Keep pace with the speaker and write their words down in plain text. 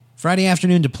Friday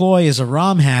Afternoon Deploy is a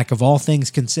ROM hack of all things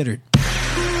considered.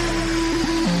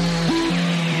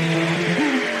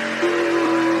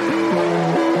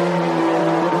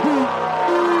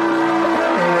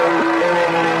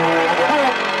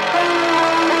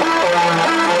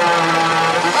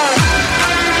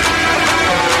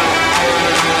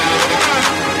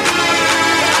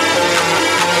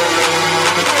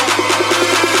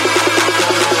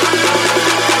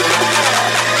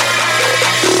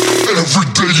 Every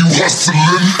day you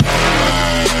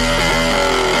hustling.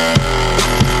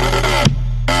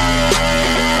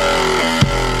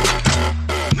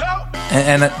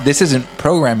 And this isn't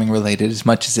programming related as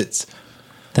much as it's...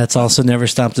 That's also never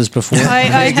stopped us before.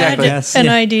 I Exactly. had an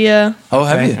idea. Oh,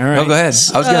 have you? All right. Oh, go ahead.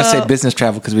 I was going to say business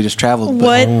travel because we just traveled.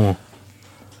 But What Oh.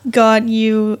 got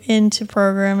you into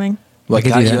programming? what could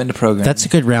got do you that. into programming? That's a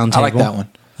good round I table. like that one.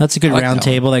 That's a good I like round that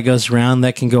one. table that goes around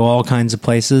that can go all kinds of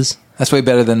places. That's way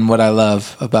better than what I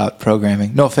love about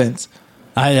programming. No offense.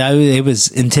 It was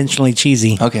intentionally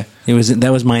cheesy. Okay.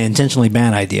 That was my intentionally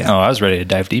bad idea. Oh, I was ready to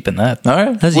dive deep in that. All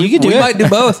right. You could do we it. might do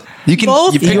both. You can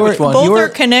Both, you pick which one. both are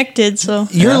connected, so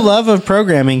Your love of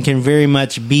programming can very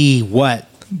much be what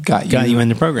got you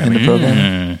into programming. into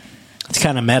programming. It's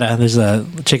kind of meta. There's a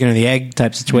chicken or the egg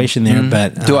type situation there,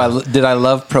 but Did I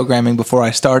love programming before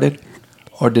I started?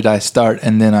 Or did I start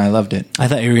and then I loved it? I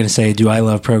thought you were going to say, do I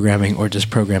love programming or does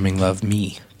programming love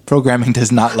me? Programming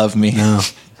does not love me. No.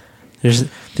 There's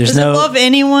does no it love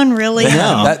anyone really?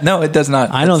 No. No, it does not.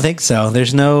 I don't think so.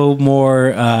 There's no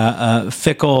more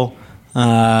fickle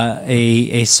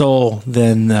a soul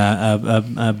than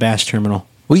a bash terminal.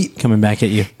 We Coming back at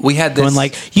you. we had this Going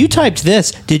like, you typed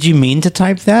this. Did you mean to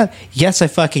type that? Yes, I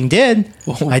fucking did.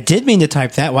 I did mean to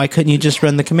type that. Why couldn't you just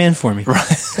run the command for me?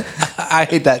 I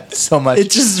hate that so much.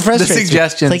 It just frustrates the me.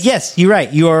 suggestions. It's like, yes, you're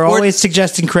right. You are always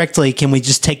suggesting correctly. Can we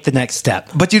just take the next step?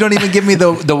 But you don't even give me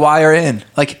the wire in.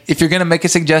 Like, if you're going to make a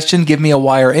suggestion, give me a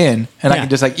wire in. And I Yeah. can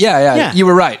just like, yeah, Yeah. you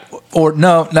were right. Or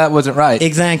no, that wasn't right.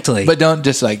 Exactly. But don't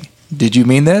just like, did you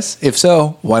mean this? If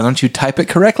so, why don't you type it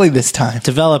correctly this time?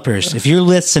 Developers, if you're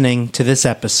listening to this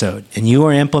episode and you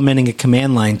are implementing a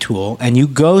command line tool and you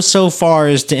go so far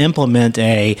as to implement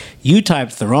you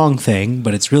typed the wrong thing,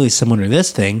 but it's really similar to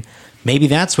this thing, maybe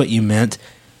that's what you meant,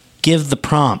 give the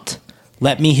prompt.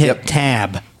 Let me hit Yep.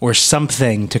 tab or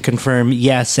something to confirm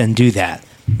yes and do that.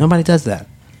 Nobody does that.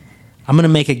 I'm going to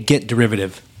make a get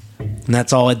derivative. And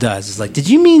that's all it does. It's like, did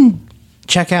you mean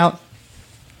checkout?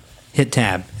 Hit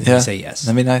tab if you say yes.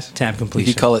 That'd be nice. Tab You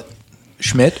completion. could call it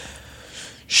Schmidt.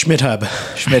 Schmidt-Hub.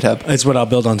 Schmidt Hub. That's what I'll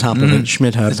build on top of it.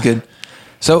 Schmidt-Hub. That's good.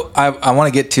 So I want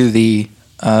to get to the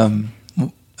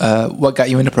what got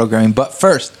you into programming. But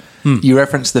first, you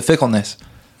referenced the fickleness.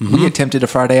 We attempted a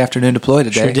Friday afternoon deploy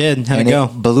today. Sure did. How'd it and go?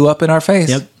 Blew up in our face,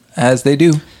 Yep. as they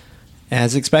do.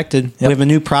 As expected. Yep. We have a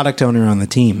new product owner on the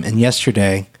team. And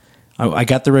yesterday, I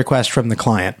got the request from the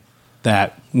client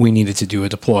that we needed to do a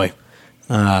deploy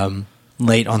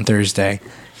late on Thursday.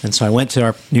 And so I went to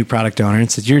our new product owner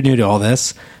and said, you're new to all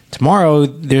this. Tomorrow,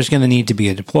 there's going to need to be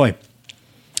a deploy.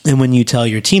 And when you tell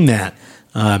your team that,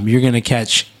 you're going to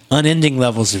catch unending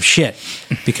levels of shit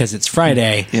because it's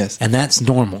Friday. Yes. And that's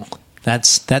normal.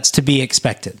 That's to be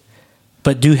expected.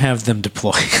 But do have them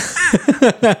deploy.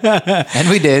 And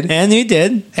we did. And we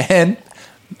did. And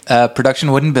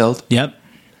production wouldn't build. Yep.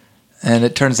 And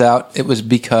it turns out it was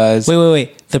because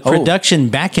Wait. The production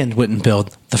back end wouldn't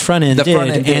build. The front end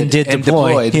did deploy.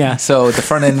 deployed. Yeah. So the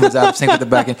front end was out of sync with the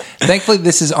back end. Thankfully,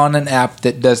 this is on an app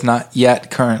that does not yet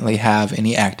currently have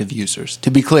any active users. To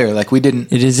be clear, like we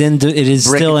didn't. It is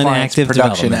Break still an client's active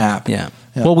production development. app. Yeah.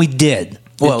 Yeah. Well, we did.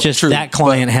 Well, It's just true, that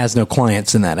client has no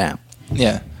clients in that app.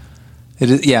 Yeah.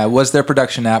 It was their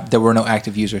production app. There were no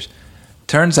active users.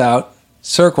 Turns out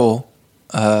Circle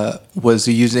was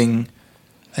using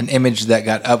an image that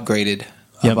got upgraded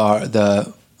Yep. of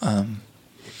the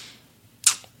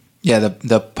Python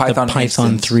The Python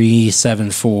instance.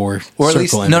 3.7.4 or at circle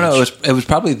least image. no, it was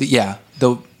probably the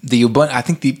Ubuntu. I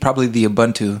think probably the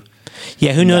Ubuntu.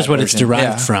 Yeah, who knows that what it's version. derived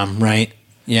Yeah. from, right?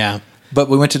 Yeah. But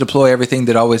we went to deploy everything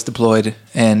that always deployed,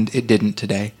 and it didn't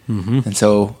today. Mm-hmm. And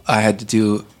so I had to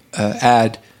do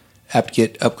add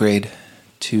apt-get upgrade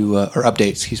to or update.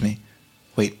 Excuse me.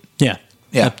 Wait. Yeah.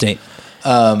 Yeah. Update.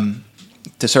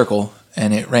 To Circle,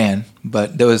 and it ran.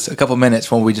 But there was a couple minutes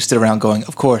when we just stood around going,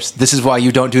 of course, this is why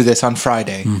you don't do this on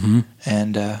Friday. Mm-hmm.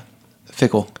 And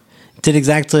fickle. Did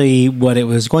exactly what it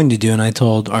was going to do, and I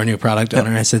told our new product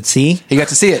owner, I said, see? He got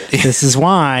to see it. This is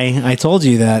why I told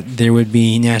you that there would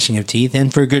be gnashing of teeth,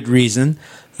 and for good reason.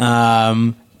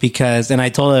 Because, and I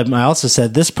told him, I also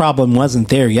said, this problem wasn't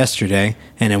there yesterday,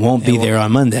 and it won't be there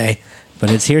on Monday, but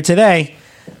it's here today.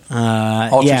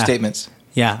 All true statements.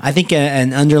 Yeah, I think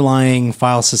an underlying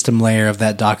file system layer of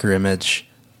that Docker image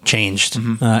changed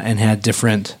and had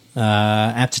different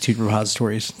aptitude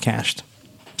repositories cached.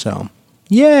 So,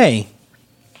 yay!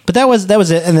 But that was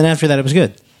it, and then after that, it was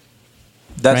good.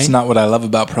 That's right? not what I love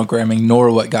about programming,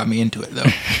 nor what got me into it, though.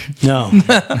 No,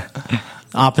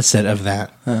 opposite of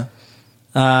that.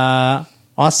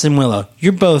 Austin, Willow,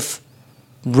 you're both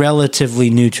relatively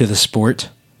new to the sport.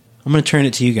 I'm going to turn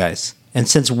it to you guys. And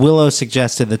since Willow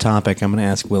suggested the topic, I'm going to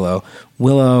ask Willow.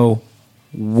 Willow,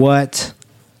 what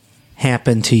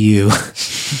happened to you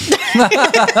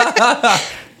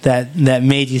that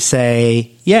made you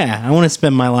say, yeah, I want to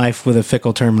spend my life with a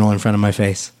fickle terminal in front of my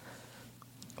face?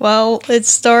 Well, it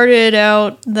started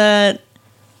out that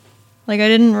I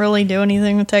didn't really do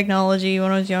anything with technology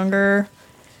when I was younger.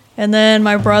 And then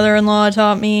my brother-in-law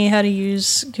taught me how to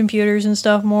use computers and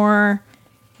stuff more.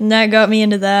 And that got me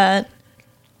into that.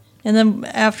 And then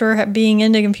after being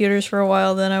into computers for a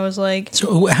while, then I was like...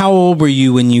 So how old were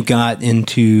you when you got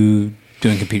into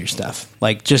doing computer stuff?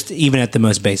 Just even at the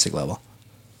most basic level?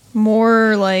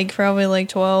 More probably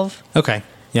 12. Okay.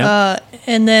 Yeah.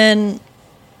 And then,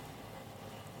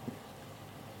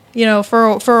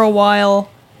 for a while,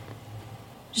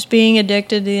 just being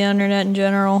addicted to the internet in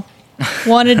general.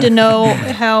 Wanted to know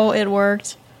how it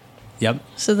worked. Yep.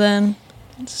 So then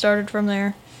it started from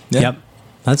there. Yeah. Yep.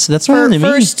 That's fine to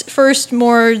me. First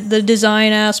more the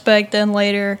design aspect, then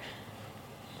later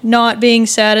not being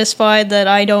satisfied that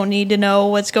I don't need to know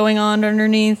what's going on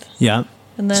underneath. Yeah.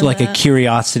 And then So a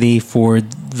curiosity for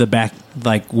the back,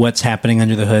 what's happening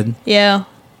under the hood. Yeah.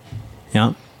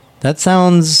 Yeah. That's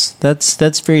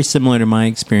very similar to my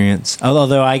experience.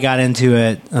 Although I got into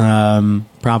it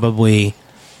probably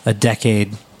a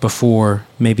decade before,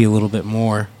 maybe a little bit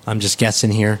more. I'm just guessing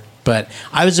here. But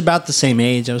I was about the same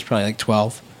age. I was probably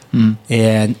 12.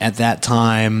 And at that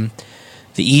time,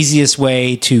 the easiest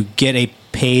way to get a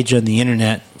page on the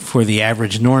internet for the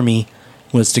average normie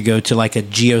was to go to a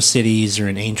GeoCities or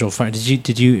an AngelFire.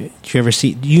 Did you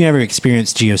ever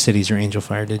experience GeoCities or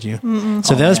AngelFire? Did you? Mm-mm.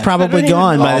 So that was probably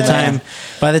gone by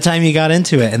the time you got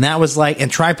into it. And that was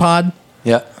and Tripod.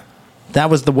 Yeah. That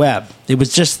was the web. It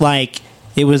was just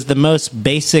it was the most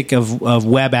basic of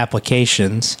web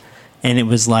applications. And it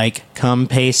was come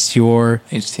paste your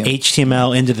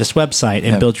HTML into this website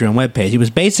and build your own web page. It was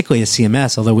basically a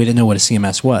CMS, although we didn't know what a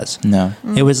CMS was. No.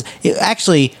 It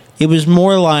was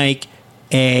more like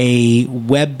a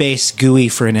web-based GUI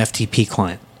for an FTP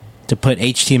client to put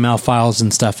HTML files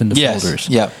and stuff into folders.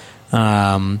 Yeah.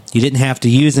 You didn't have to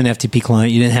use an FTP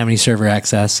client. You didn't have any server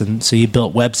access. And so you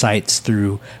built websites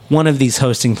through one of these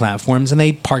hosting platforms, and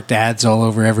they parked ads all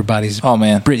over everybody's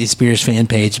Britney Spears fan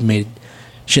page and made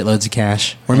shitloads of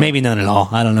cash. Or maybe none at all.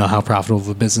 I don't know how profitable of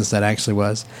a business that actually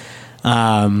was.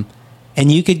 And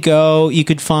you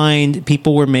could find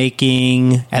people were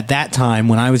making, at that time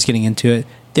when I was getting into it,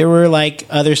 there were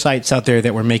other sites out there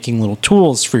that were making little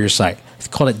tools for your site. They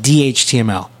called it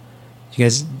DHTML. You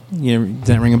guys, does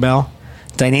that ring a bell?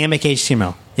 Dynamic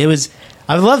HTML.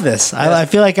 I love this. I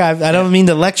feel like I don't mean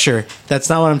to lecture. That's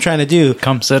not what I'm trying to do.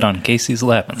 Come sit on Casey's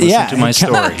lap and listen to my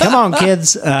story. Come on,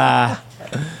 kids.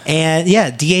 And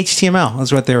DHTML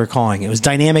is what they were calling it. It was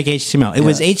dynamic HTML. It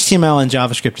was HTML and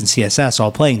JavaScript and CSS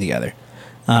all playing together.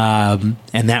 And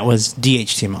that was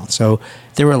DHTML. So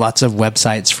there were lots of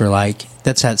websites for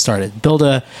that's how it started. Build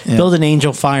an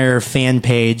AngelFire fan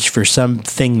page for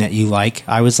something that you like.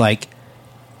 I was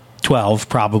 12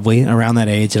 probably around that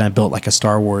age, and I built a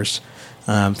Star Wars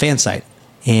fan site.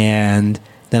 And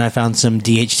then I found some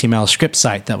DHTML script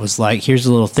site that was here's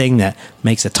a little thing that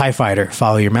makes a TIE fighter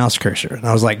follow your mouse cursor. And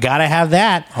I was gotta have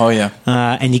that. Oh, yeah.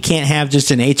 And you can't have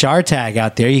just an HR tag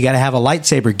out there. You got to have a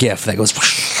lightsaber GIF that goes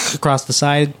across the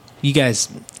side. You guys,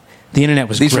 the internet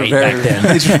was great back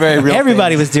then. These were very real.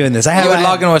 Everybody was doing this. You would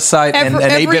log into a site and an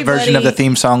 8-bit version of the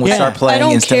theme song would start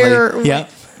playing instantly. I don't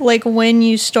care when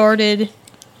you started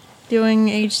doing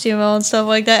HTML and stuff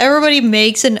like that. Everybody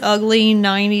makes an ugly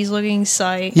 90s looking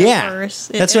site at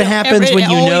first. That's what happens when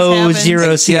you know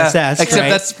zero CSS. Except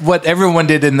that's what everyone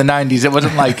did in the 90s. It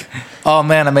wasn't oh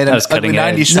man, I made an ugly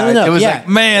 90s site. No, it was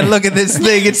man, look at this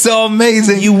thing. It's so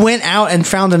amazing. You went out and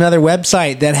found another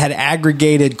website that had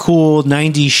aggregated cool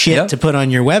 90s shit to put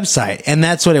on your website. And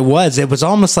that's what it was. It was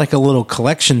almost like a little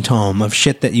collection tome of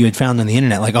shit that you had found on the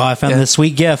internet. I found this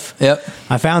sweet GIF. Yep.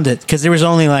 I found it. Because there was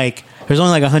only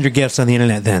 100 GIFs on the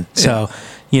internet then. So,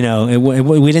 we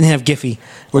didn't have Giphy.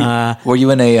 Were you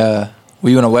in a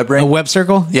web ring? A web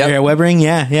circle? Yeah. A web ring?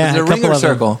 Yeah. Was it a ring or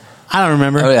circle? I don't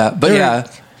remember. Oh, yeah.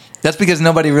 But that's because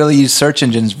nobody really used search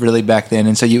engines really back then.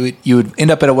 And so you would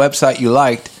end up at a website you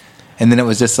liked, and then it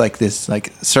was just like this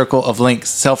like circle of links,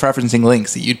 self-referencing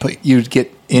links that you'd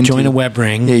get into. Join a web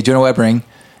ring. Yeah, you join a web ring,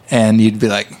 and you'd be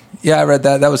like, yeah, I read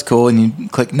that. That was cool. And you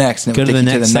click next, and it would take you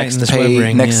to the next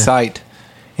page, next site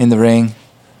in the ring.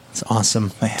 It's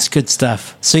awesome. Man. It's good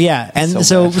stuff. So yeah, and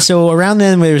so around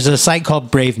then there was a site called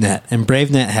BraveNet, and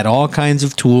BraveNet had all kinds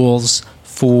of tools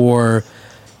for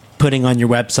putting on your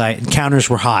website, and counters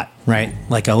were hot, right?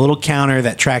 Like a little counter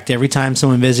that tracked every time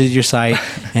someone visited your site,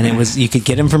 and it was you could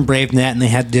get them from BraveNet, and they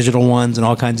had digital ones and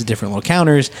all kinds of different little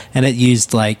counters, and it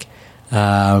used like.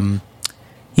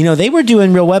 They were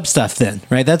doing real web stuff then,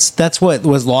 right? That's what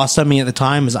was lost on me at the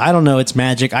time. Is I don't know, it's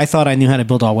magic. I thought I knew how to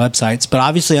build all websites, but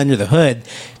obviously under the hood,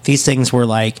 these things were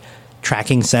like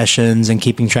tracking sessions and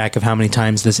keeping track of how many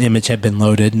times this image had been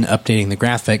loaded and updating the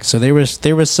graphics. So there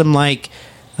was some like,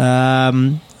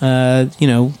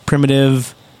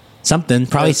 primitive something,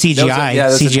 probably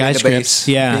CGI, CGI scripts,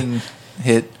 being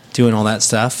hit. Doing all that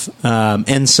stuff.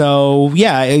 And so,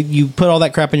 you put all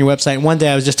that crap on your website. And one day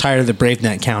I was just tired of the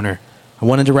BraveNet counter. I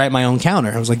wanted to write my own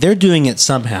counter. I was like, they're doing it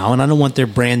somehow, and I don't want their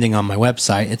branding on my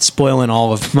website. It's spoiling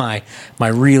all of my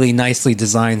really nicely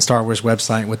designed Star Wars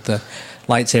website with the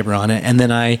lightsaber on it. And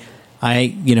then I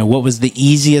what was the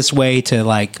easiest way to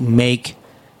like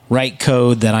write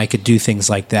code that I could do things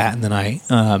like that? And then I,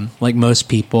 like most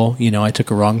people, I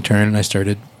took a wrong turn and I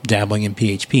started dabbling in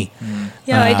PHP.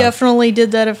 Yeah, I definitely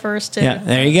did that at first too. Yeah,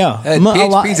 there you go.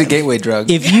 PHP is a gateway drug.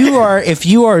 If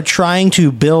you are trying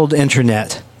to build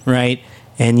internet, right?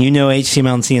 And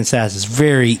HTML and CSS is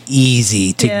very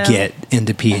easy to get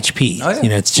into PHP. Oh,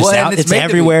 yeah. It's just out. It's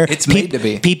everywhere. It's made to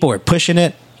be. People are pushing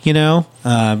it. You're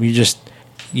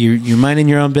minding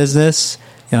your own business.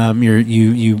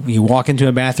 You walk into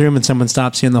a bathroom and someone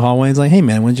stops you in the hallway and is like, "Hey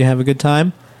man, did you have a good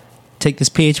time? Take this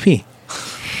PHP."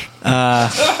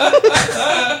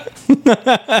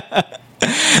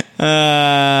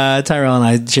 Tyrel and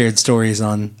I shared stories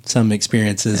on some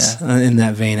experiences in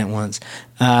that vein at once.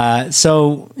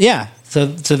 So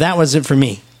that was it for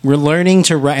me. We're learning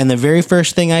to write, and the very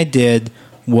first thing I did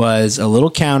was a little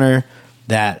counter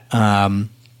that I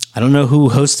don't know who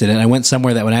hosted it. I went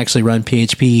somewhere that would actually run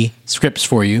PHP scripts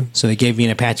for you. So they gave me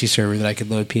an Apache server that I could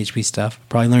load PHP stuff.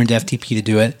 Probably learned FTP to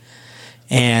do it.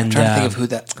 And I'm trying to think of who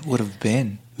that would have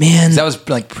been. Man, that was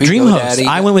like DreamHost.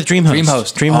 I went with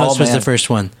DreamHost. DreamHost was man. the first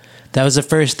one. That was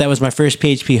my first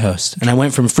PHP host, and I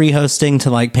went from free hosting to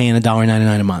like paying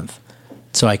 $1.99 a month,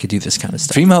 so I could do this kind of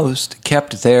stuff. DreamHost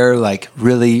kept their like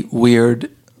really weird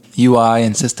UI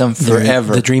and system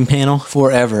forever. The Dream panel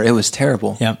forever. It was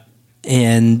terrible. Yep.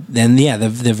 And then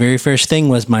the very first thing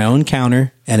was my own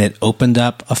counter, and it opened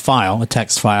up a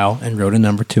text file, and wrote a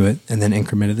number to it, and then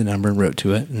incremented the number and wrote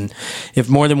to it. And if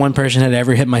more than one person had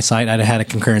ever hit my site, I'd have had a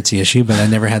concurrency issue, but I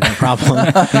never had that problem.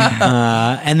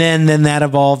 And then that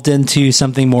evolved into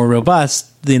something more robust.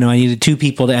 I needed two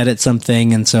people to edit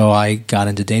something, and so I got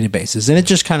into databases, and it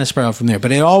just kind of spiraled from there.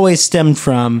 But it always stemmed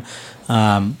from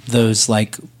those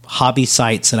like hobby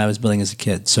sites that I was building as a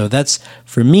kid. So that's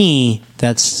for me.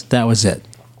 That was it.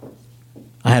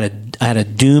 I had a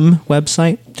Doom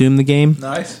website, Doom the game.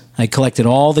 Nice. I collected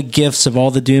all the GIFs of all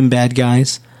the Doom bad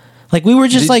guys. Like we were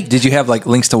just Did you have like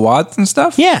links to WADs and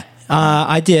stuff? Yeah,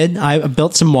 I did. I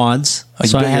built some WADs.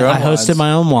 So I hosted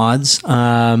my own WADs.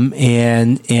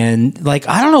 And like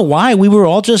I don't know why we were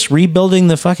all just rebuilding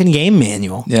the fucking game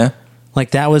manual. Yeah.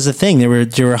 Like that was the thing.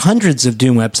 There were hundreds of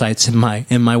Doom websites in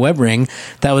my web ring.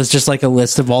 That was just like a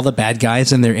list of all the bad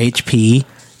guys and their HP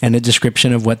and a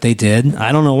description of what they did.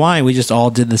 I don't know why. We just all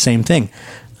did the same thing.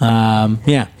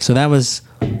 So that was.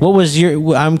 What was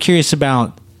your? I'm curious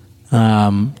about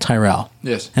Tyrel.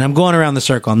 Yes. And I'm going around the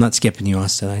circle. I'm not skipping you,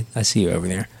 Austin. I see you over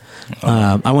there.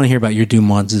 I want to hear about your Doom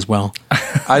mods as well.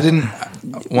 I didn't.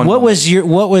 What was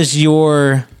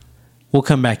your? We'll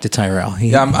come back to Tyrel.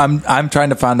 I'm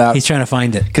trying to find out. He's trying to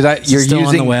find it because you're still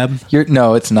using on the web.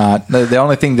 No, it's not. The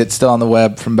only thing that's still on the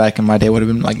web from back in my day would have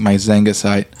been like my Zynga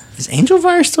site. Is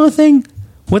Angelfire still a thing?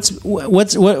 What's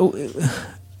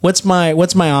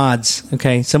my odds?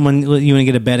 Okay, someone, you want to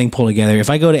get a betting pool together. If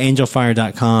I go to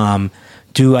angelfire.com,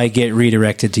 do I get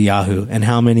redirected to Yahoo? And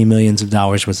how many millions of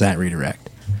dollars was that redirect?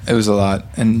 It was a lot,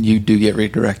 and you do get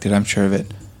redirected. I'm sure of it.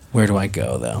 Where do I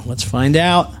go though? Let's find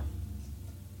out.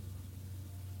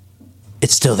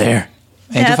 It's still there.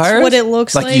 That's what it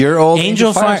looks like. Your old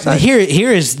Angelfire.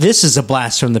 This is a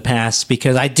blast from the past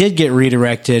because I did get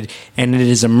redirected, and it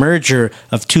is a merger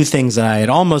of two things that I had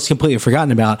almost completely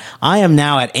forgotten about. I am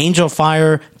now at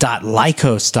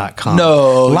angelfire.lycos.com.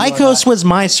 No, Lycos was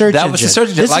my search engine. That was the search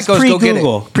engine. This Lycos, is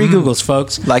pre-Google. Pre-Googles,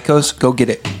 folks. Lycos, go get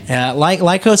it.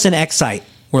 Lycos and Excite.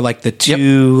 were like the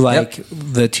two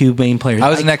the two main players. I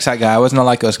was an Excite guy. I wasn't a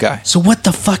Lycos guy. So what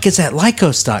the fuck is at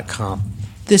Lycos.com?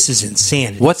 This is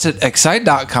insanity. What's at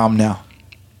Excite.com now?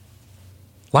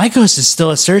 Lycos is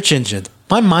still a search engine.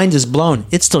 My mind is blown.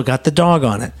 It's still got the dog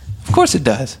on it. Of course it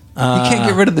does. You can't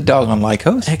get rid of the dog on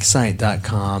Lycos.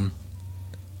 Excite.com.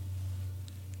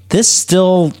 This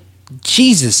still...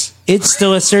 Jesus, it's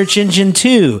still a search engine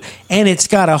too, and it's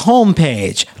got a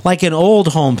homepage, like an old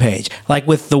homepage, like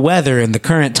with the weather and the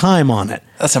current time on it.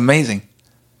 That's amazing.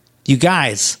 You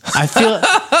guys, I feel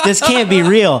this can't be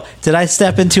real. Did I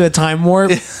step into a time warp?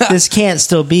 This can't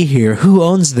still be here. Who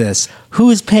owns this? Who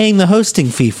is paying the hosting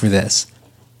fee for this?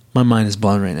 My mind is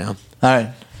blown right now. All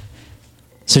right.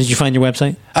 So did you find your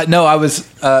website? No, I was...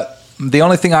 the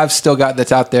only thing I've still got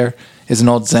that's out there is an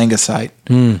old Zanga site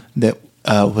that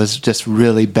was just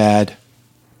really bad.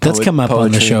 That's come up poetry.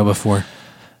 on the show before.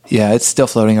 Yeah, it's still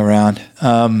floating around.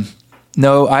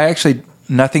 No, I actually...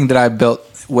 Nothing that I built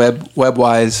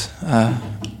web-wise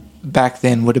back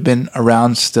then would have been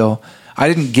around still. I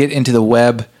didn't get into the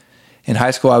web. In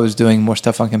high school, I was doing more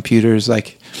stuff on computers.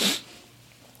 Like,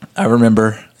 I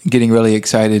remember getting really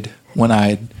excited when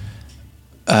I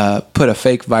put a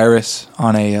fake virus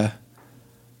on a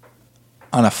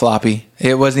floppy.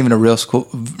 It wasn't even a real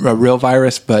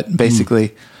virus, but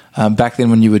basically, back then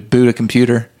when you would boot a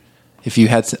computer, if you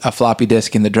had a floppy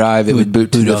disk in the drive, it would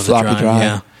boot to the floppy drive.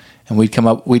 Yeah. And we'd come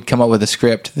up with a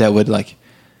script that would, like,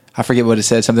 I forget what it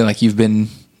said, something like you've been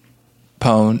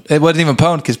pwned. It wasn't even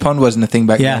pwned because pwned wasn't a thing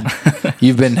back then.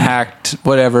 You've been hacked,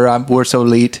 whatever. We're so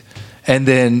elite. And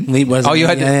then all you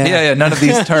had to, none of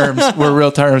these terms were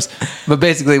real terms. But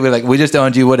basically, we just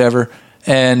owned you, whatever.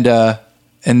 And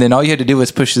then all you had to do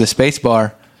was push the space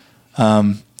bar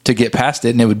to get past it,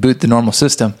 and it would boot the normal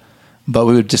system. But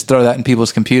we would just throw that in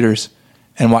people's computers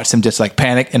and watch them just like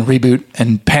panic and reboot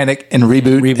and panic and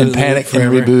reboot and panic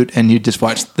and reboot, and you just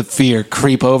watch the fear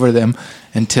creep over them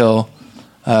until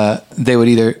we would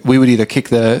either kick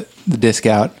the disk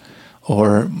out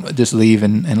or just leave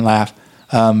and laugh.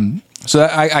 So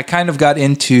I kind of got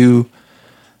into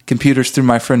computers through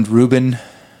my friend Ruben.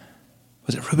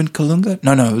 Was it Ruben Kalunga?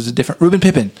 No, it was a different Ruben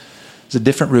Pippin. It was a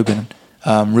different Ruben.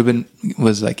 Ruben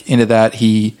was like into that.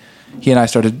 He and I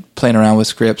started playing around with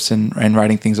scripts and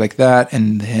writing things like that.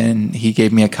 And then he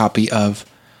gave me a copy of,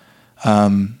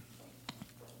 what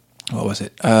was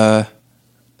it? The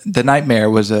Nightmare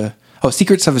was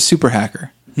Secrets of a Super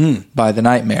Hacker by The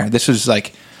Nightmare. This was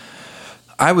like,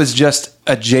 I was just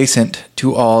adjacent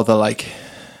to all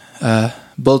the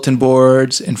bulletin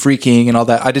boards and phreaking and all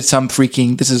that. I did some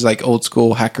phreaking. This is like old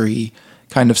school hackery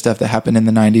kind of stuff that happened in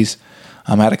the 90s.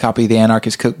 I had a copy of the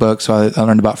Anarchist Cookbook, so I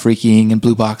learned about phreaking and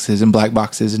blue boxes and black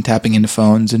boxes and tapping into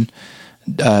phones and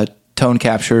tone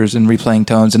captures and replaying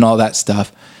tones and all that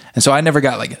stuff. And so I never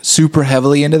got like super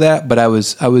heavily into that, but I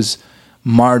was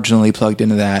marginally plugged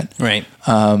into that. Right.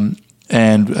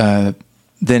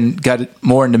 Then got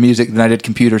more into music than I did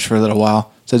computers for a little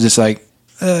while. So just like,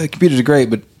 computers are great,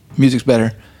 but music's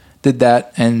better. Did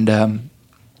that, and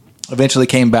eventually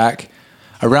came back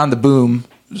around the boom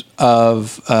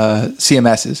of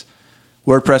CMSs.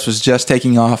 WordPress was just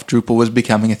taking off. Drupal was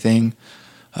becoming a thing.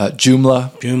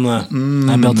 Joomla.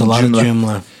 I built a lot of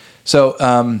Joomla.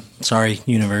 So, sorry,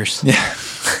 universe. Yeah.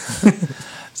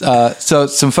 So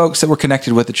some folks that were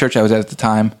connected with the church I was at the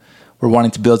time were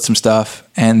wanting to build some stuff,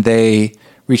 and they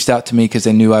reached out to me because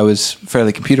they knew I was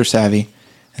fairly computer savvy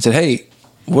and said, "Hey,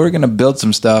 we're going to build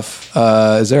some stuff.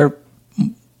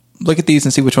 Look at these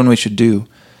and see which one we should do."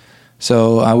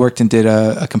 So I worked and did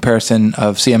a comparison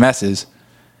of CMSs,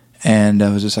 and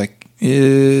I was just like,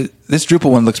 this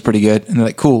Drupal one looks pretty good. And they're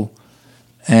like, cool.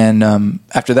 And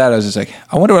after that, I was just like,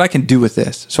 I wonder what I can do with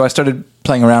this. So I started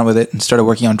playing around with it and started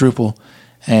working on Drupal,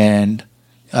 and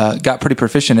got pretty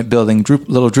proficient at building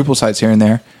little Drupal sites here and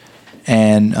there,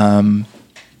 and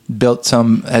built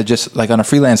some just like on a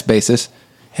freelance basis.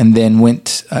 And then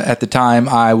went, at the time,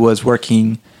 I was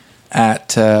working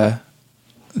at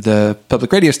the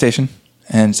public radio station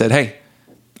and said, "Hey,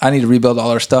 I need to rebuild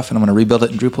all our stuff, and I'm going to rebuild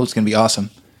it in Drupal. It's going to be awesome."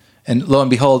 And lo and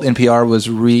behold, NPR was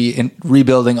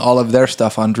rebuilding all of their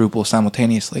stuff on Drupal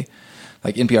simultaneously,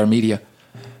 like NPR Media.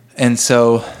 And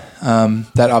so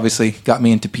that obviously got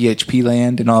me into PHP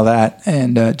land and all that,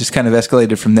 and just kind of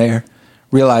escalated from there.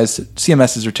 Realized that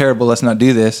CMSs are terrible, let's not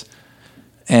do this.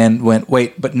 And went,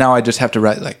 wait, but now I just have to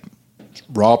write like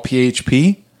raw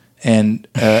PHP? And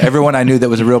everyone I knew that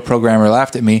was a real programmer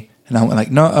laughed at me. And I went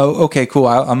like, no, okay, cool.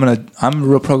 I'm a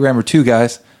real programmer too,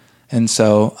 guys. And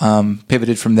so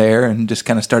pivoted from there and just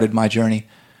kind of started my journey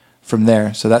from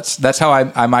there. So that's how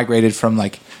I migrated from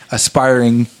like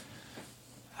aspiring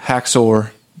hacksaw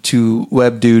to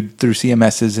web dude through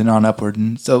CMSs and on upward.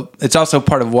 And so it's also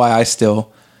part of why I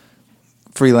still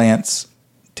freelance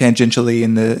tangentially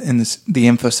in the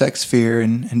InfoSec sphere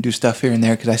and do stuff here and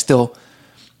there, because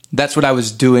that's what I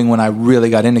was doing when I really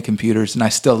got into computers, and I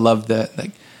still love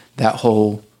that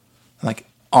whole like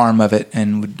arm of it,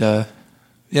 and would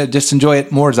just enjoy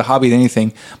it more as a hobby than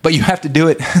anything. But you have to do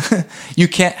it. You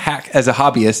can't hack as a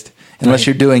hobbyist unless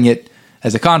you're doing it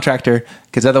as a contractor,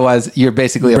 because otherwise you're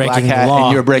basically breaking a black hat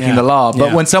and you're breaking the law.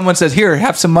 But when someone says, "Here,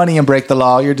 have some money and break the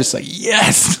law," you're just like,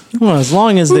 "Yes." Well, as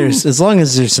long as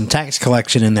there's some tax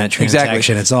collection in that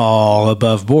transaction, it's all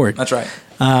above board. That's right.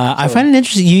 I find it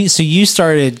interesting. You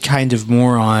started kind of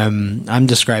more on, I'm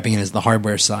describing it as the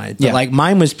hardware side, but like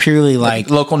mine was purely like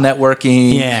local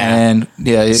networking, and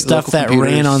stuff that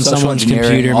ran on someone's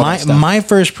computer. My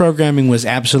first programming was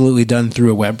absolutely done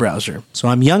through a web browser, so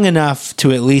I'm young enough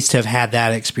to at least have had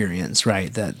that experience.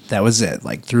 Right, that was it,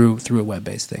 like through a web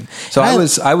based thing. So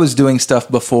I was doing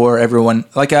stuff before everyone,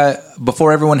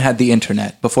 before everyone had the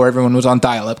internet, before everyone was on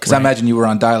dial up. Because I imagine you were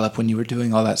on dial up when you were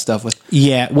doing all that stuff with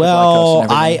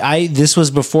this was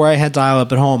before I had dial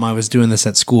up at home. I was doing this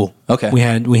at school. Okay. We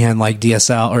had like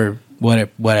DSL or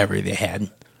whatever they had.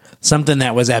 Something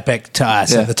that was epic to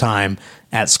us at the time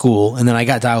at school. And then I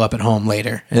got dial up at home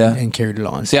later and carried it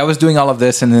on. See, I was doing all of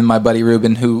this, and then my buddy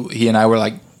Ruben, he and I were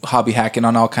like hobby hacking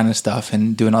on all kind of stuff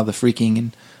and doing all the freaking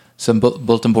and some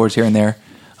bulletin boards here and there,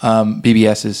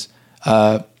 BBSs.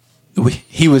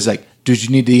 He was like, "Dude, you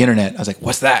need the internet." I was like,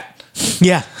 "What's that?"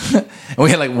 Yeah. And we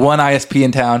had like one ISP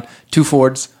in town,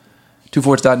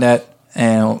 2fords.net,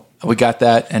 and we got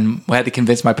that, and we had to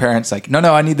convince my parents, like,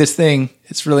 no, I need this thing.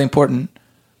 It's really important.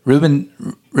 Ruben,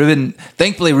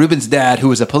 thankfully Ruben's dad, who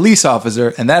was a police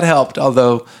officer, and that helped,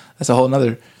 although that's a whole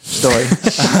nother story.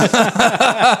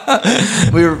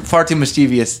 We were far too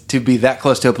mischievous to be that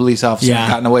close to a police officer and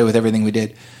gotten away with everything we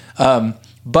did.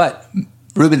 But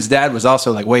Ruben's dad was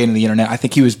also like way into the internet. I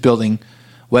think he was building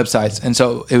websites, and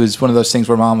so it was one of those things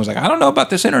where mom was like, "I don't know about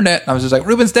this internet," and I was just like,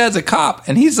 "Ruben's dad's a cop,"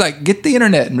 and he's like, "Get the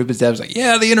internet," and Ruben's dad was like,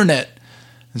 "Yeah, the internet."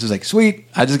 And so I was like, "Sweet,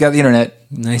 I just got the internet."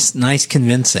 Nice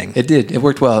convincing. It did. It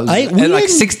worked well. At like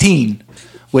 16,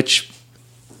 which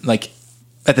like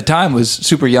at the time was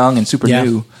super young and super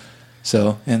new.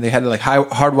 So, and they had to like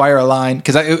hardwire a line,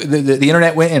 because the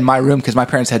internet went in my room because my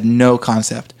parents had no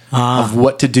concept of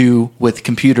what to do with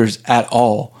computers at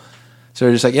all. So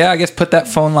they're just like, I guess put that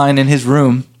phone line in his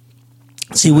room.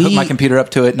 See, hook my computer up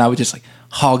to it, and I would just like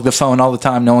hog the phone all the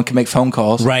time. No one could make phone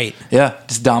calls. Right. Yeah,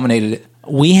 just dominated it.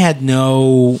 We had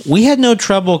no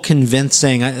trouble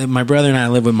convincing. My brother and I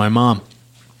live with my mom.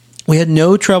 We had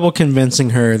no trouble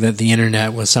convincing her that the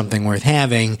internet was something worth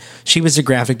having. She was a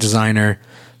graphic designer,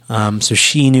 so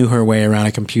she knew her way around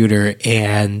a computer,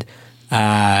 and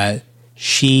we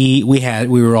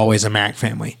were always a Mac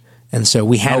family. And so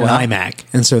we had an iMac,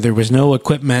 and so there was no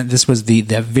equipment. This was the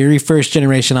very first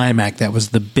generation iMac. That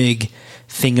was the big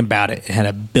thing about it. It had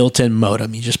a built-in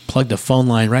modem. You just plugged a phone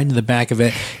line right into the back of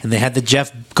it, and they had the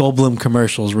Jeff Goldblum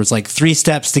commercials where it's like 3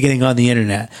 steps to getting on the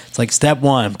internet. It's like step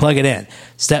 1, plug it in.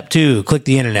 Step 2, click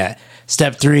the internet.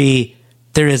 Step 3,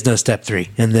 there is no step 3.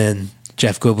 And then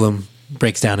Jeff Goldblum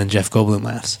breaks down and Jeff Goldblum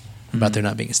laughs about there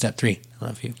not being a step 3. I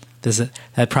love you.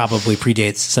 That probably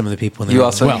predates some of the people in the room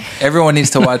as well. Everyone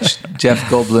needs to watch Jeff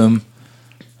Goldblum.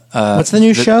 What's the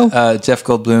new show? Jeff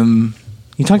Goldblum.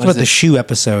 You talked about the shoe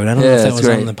episode. I don't know if that was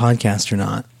on the podcast or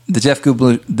not. The Jeff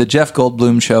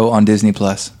Goldblum show on Disney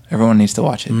Plus. Everyone needs to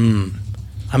watch it.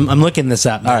 I'm looking this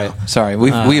up now. All right, sorry,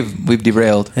 we've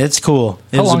derailed. It's cool.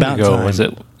 How long ago was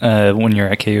it when you're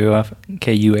at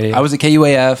KUAF? I was at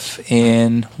KUAF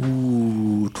in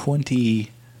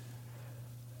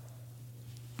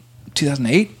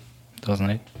 2008?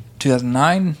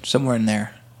 2009, somewhere in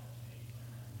there.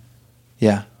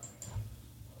 Yeah.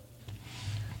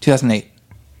 2008.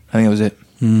 I think that was it.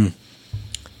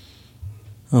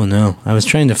 Oh no. I was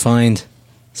trying to find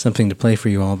something to play for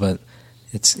you all, but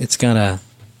it's got a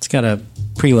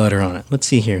preloader on it. Let's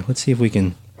see here. Let's see if we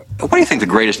can. What do you think the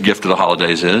greatest gift of the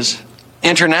holidays is?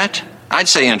 Internet? I'd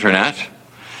say internet.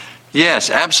 Yes,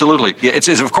 absolutely. It's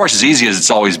of course as easy as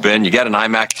it's always been. You get an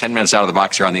iMac, 10 minutes out of the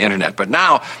box, you're on the internet. But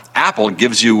now Apple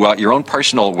gives you your own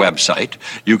personal website.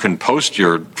 You can post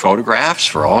your photographs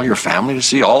for all your family to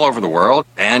see all over the world,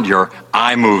 and your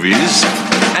iMovies.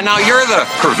 And now you're the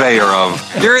purveyor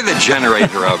you're the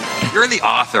generator you're the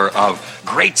author of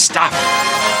great stuff.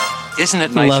 Isn't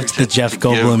it nice? Loved the Jeff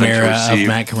Goldblum era of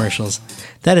Mac commercials.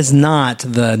 That is not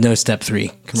the No Step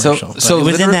 3 commercial. So it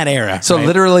was in that era. So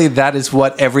literally that is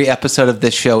what every episode of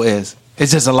this show is.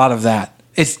 It's just a lot of that.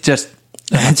 It's just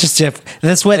Just Jeff.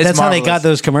 That's how they marvelous. got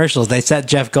those commercials. They set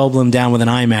Jeff Goldblum down with an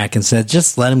iMac and said,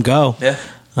 "Just let him go." Yeah.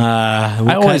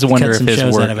 I always wonder if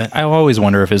his work. I always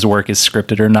wonder if his work is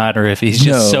scripted or not, or if he's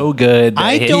just so good. That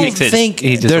I don't think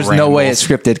there's no way it's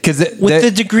scripted because with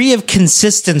the degree of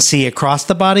consistency across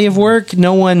the body of work,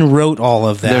 no one wrote all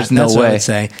of that. There's no That's way. What I would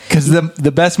say because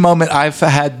the best moment I've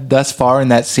had thus far in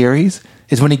that series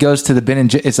is when he goes to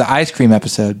the it's the ice cream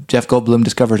episode. Jeff Goldblum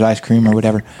discovers ice cream or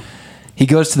whatever. He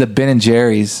goes to the Ben and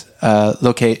Jerry's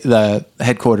the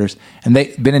headquarters, and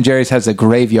Ben and Jerry's has a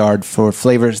graveyard for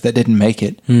flavors that didn't make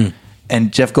it.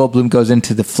 And Jeff Goldblum goes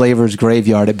into the flavors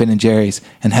graveyard at Ben and Jerry's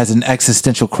and has an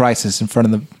existential crisis in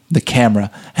front of the camera,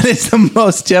 and it's the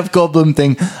most Jeff Goldblum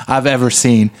thing I've ever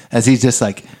seen. As he's just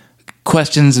like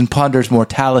questions and ponders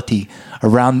mortality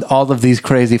around all of these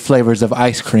crazy flavors of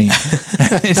ice cream.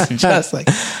 It's just like,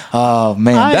 oh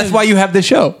man, that's why you have this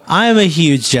show. I am a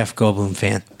huge Jeff Goldblum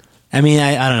fan. I mean,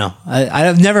 I don't know.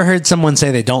 I've never heard someone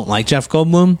say they don't like Jeff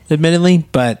Goldblum, admittedly,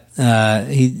 but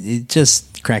he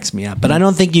just cracks me up. But I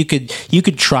don't think you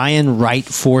could try and write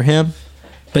for him.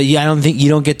 But I don't think you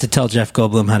don't get to tell Jeff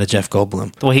Goldblum how to Jeff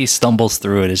Goldblum. The way he stumbles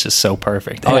through it is just so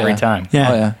perfect every time.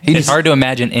 Yeah. Oh, yeah. It's hard to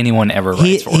imagine anyone ever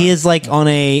writes for him. He is like on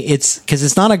it's because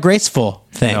it's not a graceful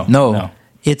thing. No.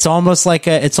 It's almost like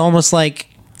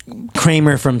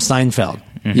Kramer from Seinfeld,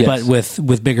 Yes. but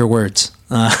with bigger words.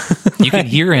 You can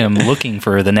hear him looking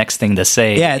for the next thing to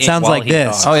say. Yeah, it sounds while like he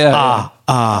this. talks. Oh yeah.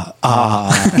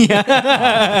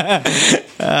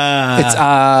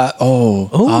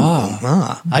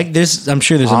 It's I'm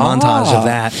sure there's a montage of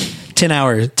that 10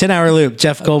 hour loop.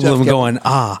 Jeff Goldblum going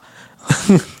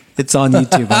It's on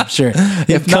YouTube, I'm sure.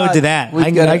 You have code to that.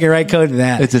 I can write code to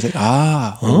that. It's just like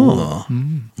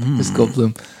It's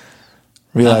Goldblum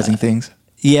realizing things.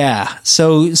 Yeah.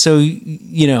 So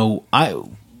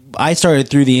I started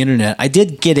through the internet. I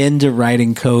did get into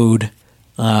writing code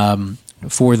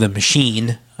for the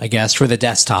machine, I guess, for the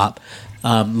desktop.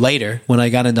 Later, when I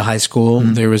got into high school,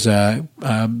 there was a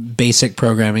basic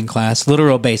programming class,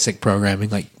 literal basic programming,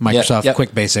 like Microsoft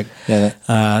Quick Basic.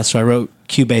 Yeah. So I wrote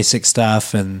QBasic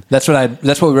stuff, and that's what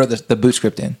we wrote the boot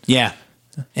script in. Yeah.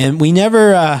 And we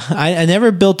never, I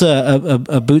never built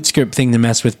a boot script thing to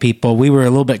mess with people. We were a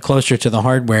little bit closer to the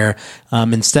hardware.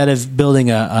 Instead of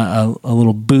building a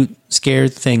little boot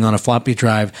scared thing on a floppy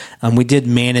drive, we did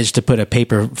manage to put a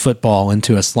paper football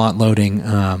into a slot loading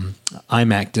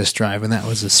iMac disk drive, and that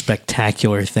was a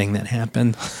spectacular thing that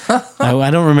happened.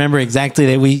 I don't remember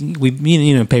exactly that we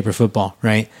paper football,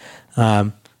 right?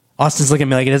 Austin's looking at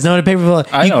me like he doesn't know what a paper football.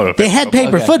 I know what a they paper had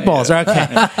paper footballs, okay?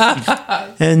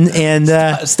 and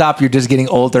stop! You're just getting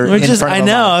older. I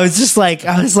was like,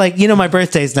 my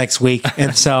birthday's next week,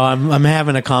 and so I'm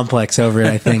having a complex over it.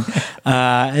 I think,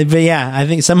 but yeah, I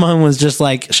think someone was just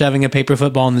like shoving a paper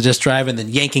football in the disk drive and then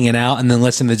yanking it out, and then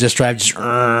listening to the disk drive just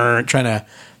trying to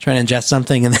ingest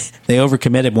something, and they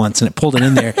overcommitted once, and it pulled it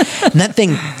in there, and that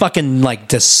thing fucking like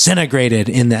disintegrated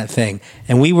in that thing.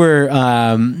 And we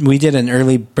did an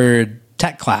early bird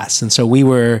tech class, and so we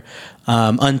were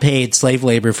unpaid slave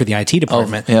labor for the IT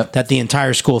department that the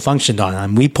entire school functioned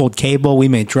on. We pulled cable, we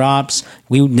made drops,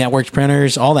 we networked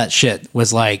printers, all that shit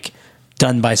was like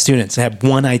done by students. They had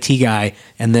one IT guy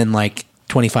and then like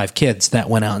 25 kids that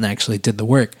went out and actually did the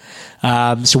work.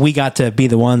 So we got to be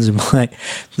the ones, and like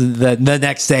the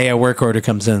next day a work order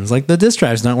comes in. It's like, the disk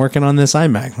drive's not working on this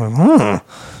iMac. I'm like,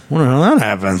 wonder how that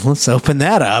happened. Let's open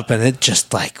that up. And it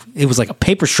just it was like a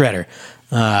paper shredder.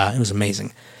 It was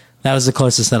amazing. That was the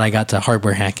closest that I got to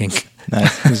hardware hacking.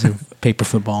 Nice. It was a paper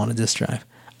football on a disk drive.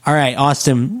 All right,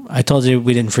 Austin, I told you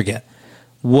we didn't forget.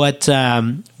 What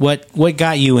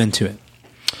got you into it?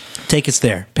 Take us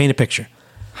there. Paint a picture.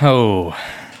 12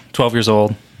 years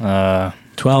old.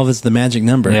 12 is the magic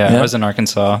number. Yeah, I was in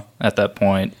Arkansas at that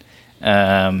point.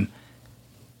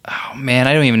 Oh man,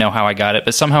 I don't even know how I got it,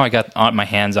 but somehow I got my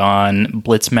hands on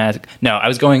Blitzmagic. No,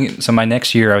 so my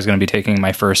next year I was going to be taking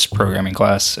my first programming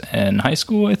class in high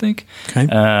school, I think. Okay.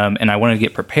 And I wanted to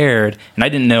get prepared, and I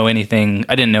didn't know anything.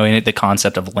 I didn't know any of the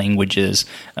concept of languages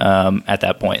at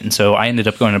that point. And so I ended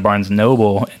up going to Barnes &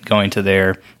 Noble and going to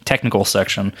their technical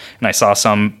section, and I saw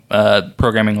some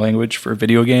programming language for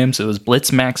video games. It was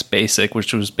Blitzmax Basic,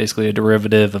 which was basically a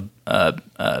derivative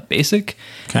of Basic.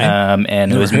 Okay.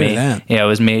 And it was made. Yeah, it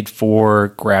was made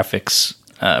for graphics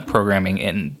programming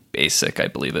in Basic, I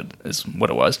believe it is what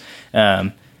it was.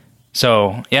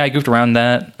 So yeah, I goofed around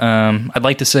that. I'd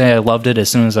like to say I loved it as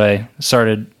soon as I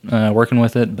started working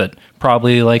with it, but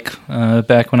probably like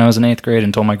back when I was in 8th grade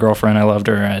and told my girlfriend I loved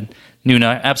her, I knew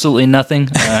absolutely nothing.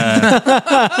 And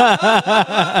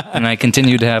I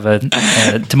continued to have a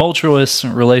tumultuous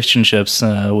relationships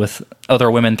with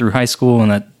other women through high school, and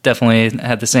that definitely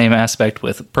had the same aspect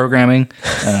with programming.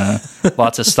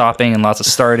 Lots of stopping and lots of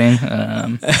starting.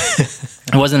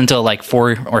 It wasn't until like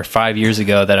 4 or 5 years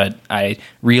ago that I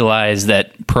realized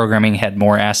that programming had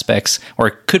more aspects,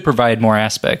 or could provide more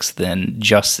aspects than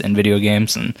just in video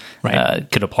games, and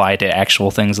could apply to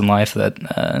actual things in life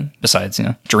that besides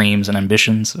dreams and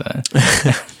ambitions.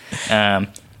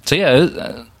 So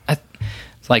yeah,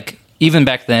 like even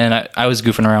back then, I was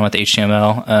goofing around with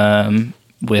HTML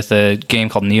with a game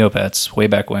called Neopets way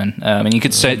back when, and you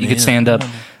could stand up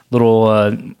little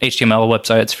HTML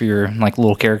websites for your like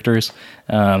little characters.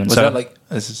 Was that like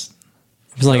this is?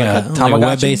 It was like a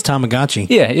web-based Tamagotchi.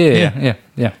 Yeah.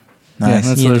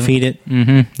 Nice. You defeat it.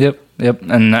 Mm-hmm. Yep.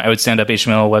 And I would stand up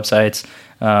HTML websites.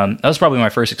 That was probably my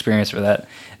first experience for that.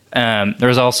 There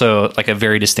was also like a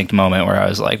very distinct moment where I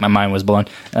was like, my mind was blown.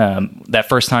 That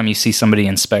first time you see somebody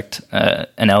inspect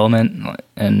an element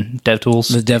in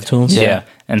DevTools. The DevTools? Yeah.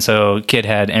 And so kid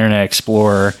had Internet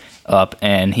Explorer up,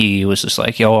 and he was just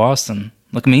like, yo, Austin,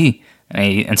 look at me. And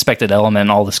he inspected element,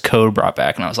 and all this code brought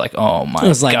back, and I was like, "Oh my god!" It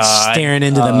was like staring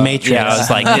into the Matrix. Yeah, I was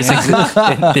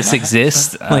like, "This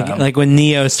exists." Like when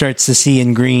Neo starts to see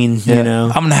in green, you know.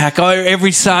 I'm gonna hack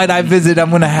every site I visit. I'm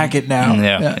gonna hack it now.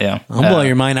 Yeah. I'll blow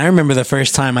your mind. I remember the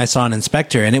first time I saw an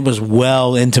inspector, and it was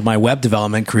well into my web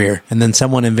development career. And then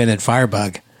someone invented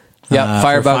Firebug.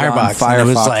 Firebug on Firefox. Firefox. And it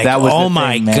was like, that was oh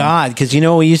my god! Because you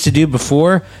know what we used to do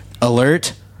before?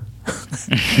 Alert.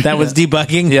 That was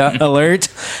debugging. Alert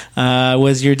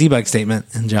was your debug statement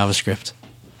in JavaScript.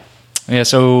 Yeah.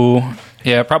 So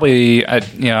probably I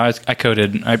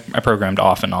coded. I programmed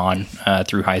off and on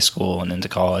through high school and into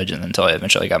college, and until I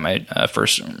eventually got my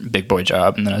first big boy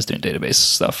job, and then I was doing database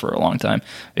stuff for a long time.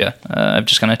 I've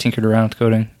just kind of tinkered around with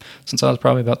coding since I was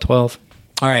probably about 12.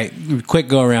 All right, quick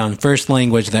go around. First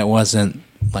language that wasn't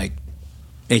like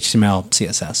HTML,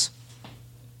 CSS.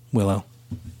 Willow.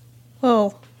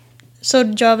 Oh, so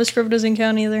JavaScript doesn't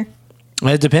count either?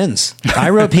 It depends. I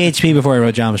wrote PHP before I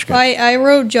wrote JavaScript. I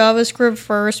wrote JavaScript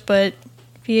first, but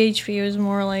PHP was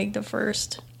more like the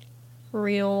first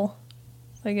real,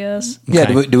 I guess.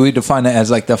 Yeah, Okay. do we define it as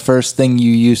like the first thing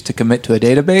you use to commit to a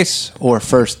database, or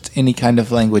first any kind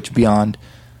of language beyond?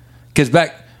 Because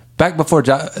back before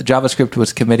JavaScript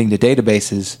was committing to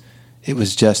databases, it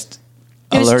was just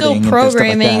It's alerting still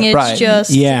programming. and stuff like that. It's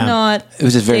just not it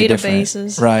was just very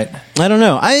databases. different. Right. I don't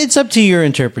know. It's up to your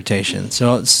interpretation.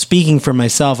 So speaking for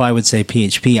myself, I would say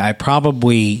PHP. I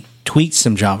probably tweaked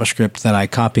some JavaScript that I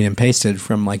copied and pasted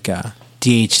from like a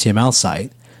DHTML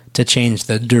site to change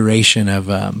the duration of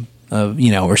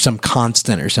or some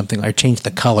constant or something, or change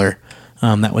the color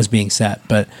that was being set.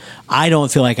 But I don't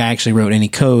feel like I actually wrote any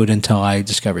code until I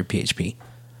discovered PHP.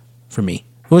 For me,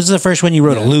 what was the first one you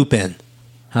wrote a loop in?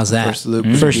 How's that? First loop.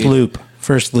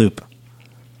 First loop.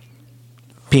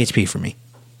 PHP for me.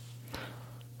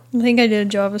 I think I did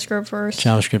JavaScript first.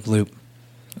 JavaScript loop.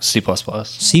 C++.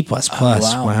 C++.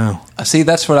 Wow. See,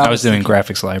 that's what I was doing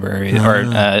graphics library, or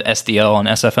SDL and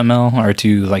SFML are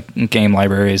two like game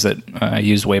libriries that I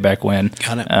used way back when.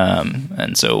 Got it.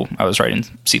 And so I was writing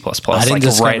C++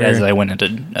 didn't right as I went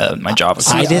into my Java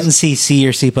class. I didn't see C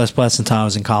or C++ until I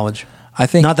was in college. I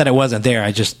think Not that it wasn't there.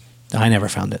 I never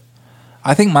found it.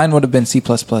 I think mine would have been C++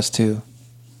 too.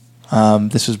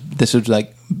 This was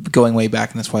like going way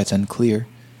back, and that's why it's unclear.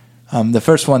 The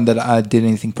first one that I did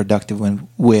anything productive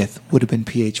with would have been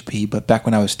PHP, but back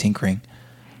when I was tinkering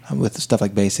with stuff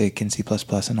like BASIC and C++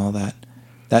 and all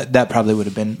that probably would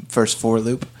have been first for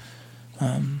loop.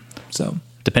 So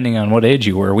Depending on what age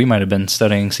you were, we might have been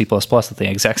studying C++ at the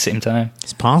exact same time.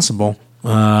 It's possible.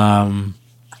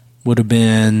 Would have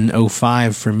been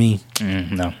 05 for me.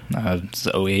 No, it's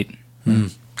 08.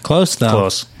 Close though.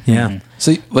 Close. Yeah. Mm-hmm.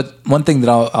 So, but one thing that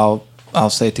I'll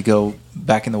say to go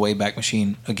back in the Wayback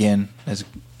Machine again, as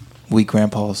we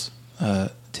grandpas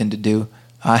tend to do.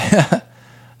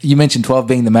 You mentioned 12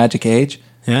 being the magic age.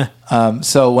 Yeah.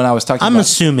 So when I was talking, I'm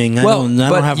assuming. I don't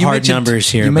have hard numbers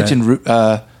here. You mentioned.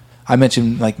 I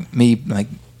mentioned like me,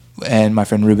 and my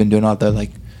friend Ruben doing all the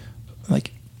like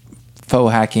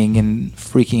faux hacking and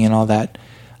freaking and all that.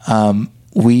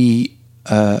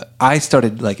 I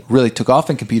started really took off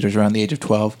in computers around the age of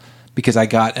 12 because I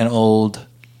got an old,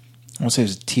 I want to say it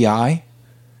was a TI.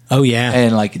 Oh yeah.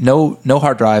 And no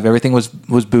hard drive. Everything was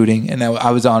booting, and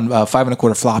I was on 5 1/4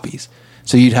 floppies.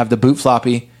 So you'd have the boot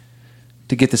floppy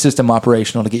to get the system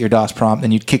operational to get your DOS prompt,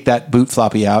 and you'd kick that boot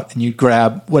floppy out, and you'd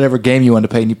grab whatever game you wanted to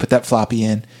play, and you put that floppy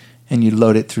in, and you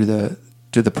load it through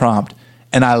the prompt.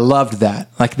 And I loved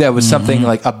that. That was something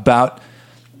about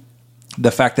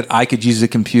the fact that I could use a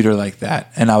computer like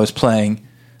that, and I was playing.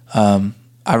 I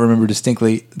remember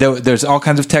distinctly there's all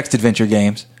kinds of text adventure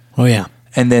games. Oh yeah.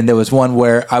 And then there was one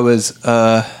where I was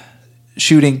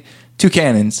shooting 2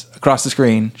 cannons across the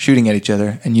screen, shooting at each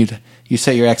other, and you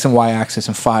set your X and Y axis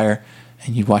and fire,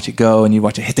 and you'd watch it go, and you'd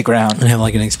watch it hit the ground. And have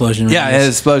like an explosion. Yeah, an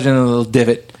explosion and a little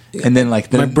divot. And then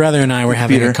like my brother and I were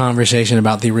having a conversation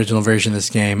about the original version of this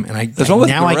game, and I can't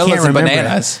remember.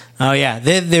 Bananas. Oh yeah,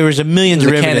 there was a million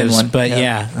derivatives, but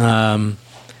that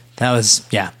was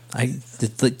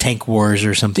the Tank Wars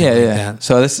or something. like that.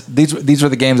 So these were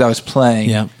the games I was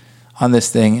playing on this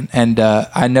thing, and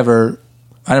I never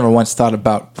once thought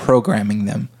about programming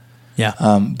them. Yeah,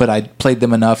 but I played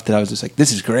them enough that I was just like,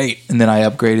 this is great, and then I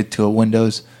upgraded to a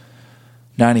Windows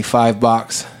 95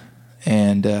 box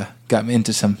and got me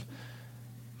into some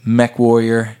Mech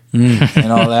Warrior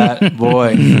and all that.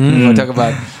 Boy, you want to talk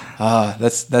about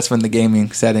that's when the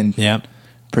gaming set in. Yeah,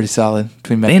 pretty solid.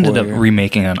 Between Mech they ended Warrior. up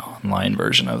remaking an online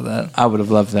version of that. I would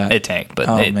have loved that. It tanked, but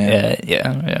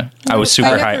man. I was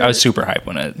super hyped. I was super hyped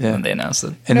when they announced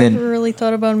it. And I then never really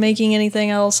thought about making anything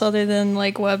else other than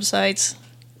like websites.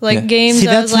 Like games. See,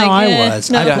 that's I was how like, I was.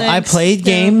 No, I played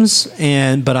games,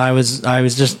 but I was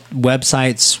just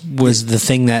websites was the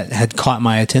thing that had caught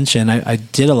my attention. I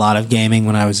did a lot of gaming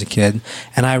when I was a kid,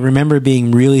 and I remember being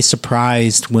really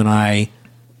surprised when I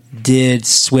did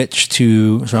switch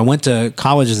to. So I went to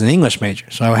college as an English major,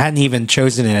 so I hadn't even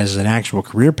chosen it as an actual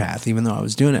career path, even though I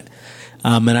was doing it.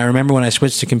 And I remember when I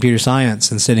switched to computer science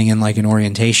and sitting in like an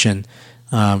orientation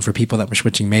for people that were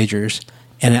switching majors,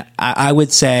 and I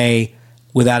would say,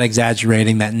 without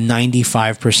exaggerating, that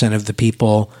 95% of the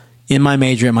people in my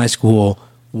major at my school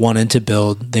wanted to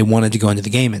go into the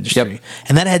game industry. Yep.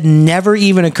 And that had never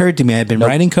even occurred to me. I had been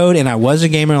writing code, and I was a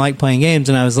gamer, like playing games,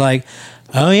 and I was like,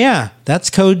 oh yeah, that's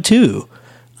code too.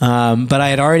 But I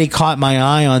had already caught my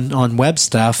eye on web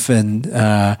stuff, and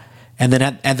then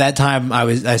at that time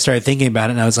I started thinking about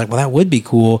it, and I was like, well, that would be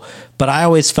cool. But I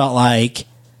always felt like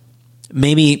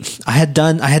maybe I had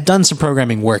done some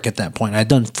programming work at that point. I had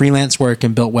done freelance work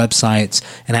and built websites,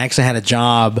 and I actually had a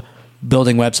job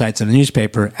building websites in a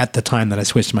newspaper at the time that I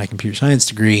switched to my computer science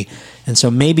degree. And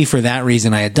so maybe for that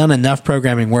reason, I had done enough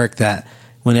programming work that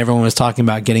when everyone was talking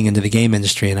about getting into the game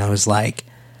industry, and I was like,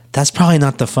 that's probably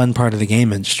not the fun part of the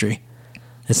game industry.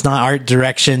 It's not art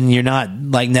direction. You're not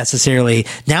like necessarily,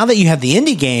 now that you have the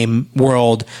indie game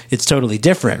world, it's totally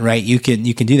different, right? You can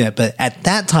do that. But at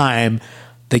that time,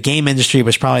 the game industry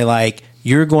was probably like,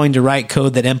 you're going to write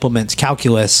code that implements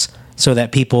calculus so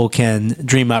that people can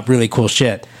dream up really cool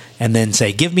shit, and then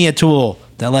say, give me a tool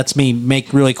that lets me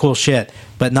make really cool shit,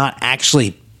 but not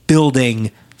actually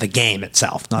building the game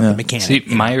itself, not the mechanic. See,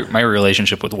 my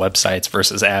relationship with websites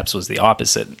versus apps was the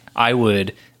opposite. I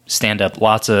would stand up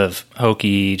lots of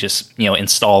hokey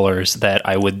installers that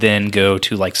I would then go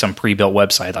to like some pre-built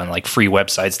website on like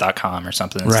freewebsites.com or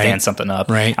something and stand something up.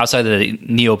 Right. Outside of the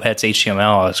Neopets HTML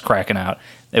I was cracking out,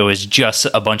 it was just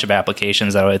a bunch of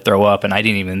applications that I would throw up, and I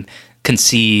didn't even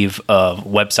conceive of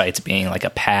websites being like a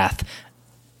path.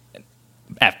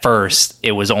 At first,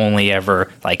 it was only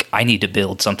ever like, I need to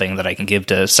build something that I can give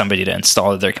to somebody to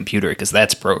install to their computer, because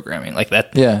that's programming. Like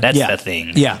that's the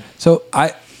thing. Yeah. So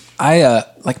I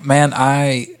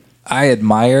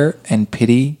admire and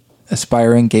pity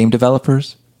aspiring game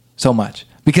developers so much,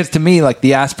 because to me, like,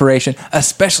 the aspiration,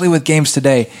 especially with games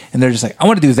today, and they're just like, I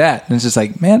want to do that, and it's just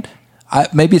like, man,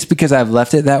 maybe it's because I've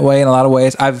left it that way in a lot of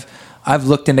ways. I've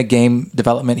looked into game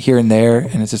development here and there,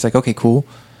 and it's just like, okay, cool.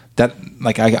 That,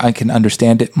 like, I can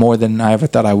understand it more than I ever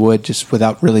thought I would, just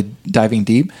without really diving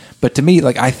deep. But to me,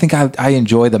 like, I think I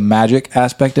enjoy the magic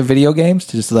aspect of video games,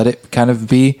 to just let it kind of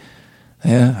be, I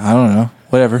don't know,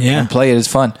 whatever, and play it is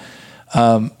fun.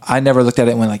 I never looked at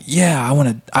it and went like,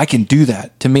 I can do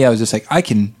that. To me, I was just like, I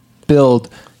can build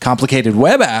complicated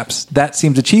web apps. That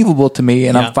seems achievable to me,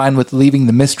 and I'm fine with leaving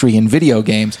the mystery in video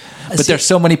games. But there's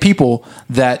so many people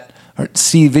that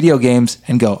see video games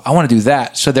and go, I want to do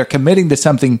that. So they're committing to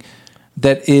something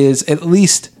that is, at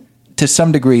least to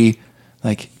some degree,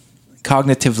 like,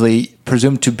 cognitively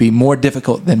presumed to be more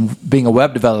difficult than being a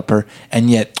web developer,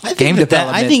 and yet game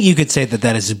development. I think you could say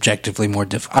that is objectively more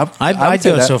difficult. I'd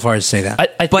go so far as to say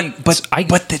that.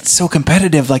 But it's so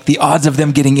competitive. Like, the odds of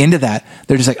them getting into that,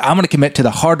 they're just like, I'm going to commit to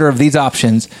the harder of these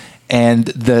options, and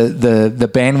the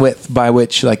bandwidth by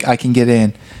which, like, I can get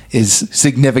in is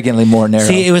significantly more narrow.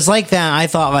 See, it was like that. I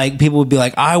thought, like, people would be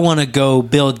like, I want to go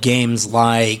build games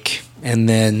like, and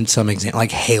then some example,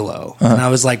 like Halo. And I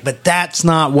was like, but that's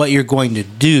not what you're going to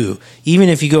do. Even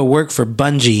if you go work for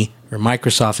Bungie or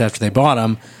Microsoft after they bought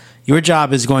them, your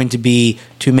job is going to be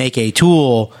to make a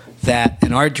tool that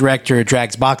an art director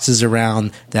drags boxes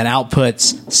around that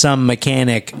outputs some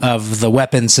mechanic of the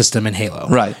weapon system in Halo.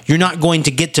 Right. You're not going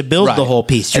to get to build the whole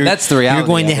piece. And that's the reality. You're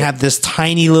going to have this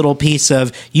tiny little piece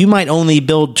of, you might only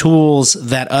build tools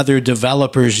that other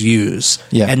developers use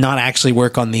and not actually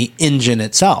work on the engine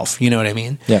itself. You know what I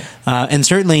mean? Yeah. And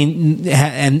certainly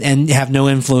and have no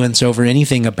influence over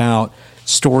anything about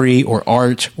story or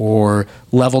art or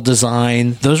level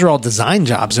design. Those are all design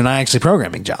jobs. They're not actually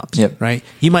programming jobs. Yep. Right?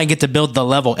 You might get to build the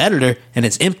level editor and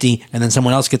it's empty, and then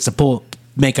someone else gets to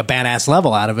make a badass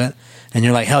level out of it. And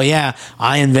you're like, hell yeah,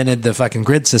 I invented the fucking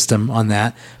grid system on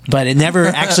that. But it never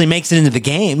actually makes it into the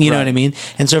game. You know what I mean?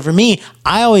 And so for me,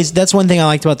 that's one thing I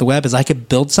liked about the web, is I could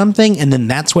build something and then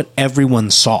that's what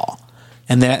everyone saw.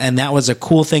 And that was a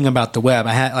cool thing about the web.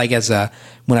 I had, like,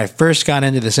 when I first got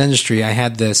into this industry, I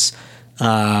had this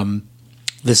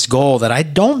goal that I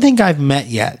don't think I've met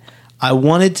yet. I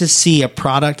wanted to see a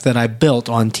product that I built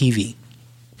on TV.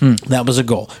 That was a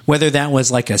goal. Whether that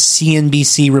was like a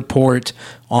CNBC report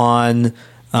on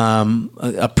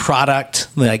a product,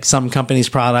 like some company's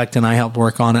product, and I helped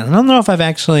work on it. And I don't know if I've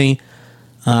actually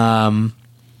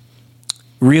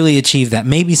really achieved that.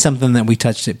 Maybe something that we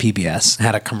touched at PBS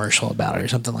had a commercial about it or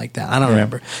something like that. I don't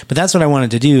remember. But that's what I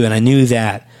wanted to do, and I knew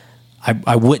that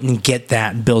I wouldn't get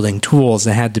that building tools.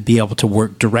 I had to be able to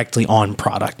work directly on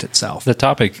product itself. The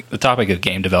topic of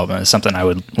game development is something I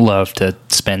would love to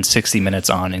spend 60 minutes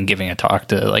on and giving a talk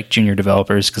to like junior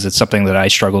developers, because it's something that I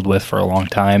struggled with for a long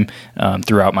time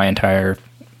throughout my entire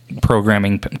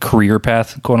programming career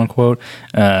path, quote unquote.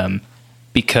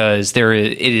 Because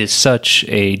it is such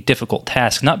a difficult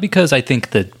task, not because I think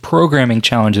the programming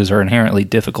challenges are inherently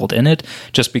difficult in it,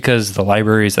 just because the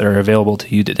libraries that are available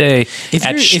to you today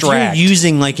if you're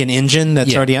using like an engine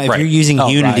that's already out, if you're using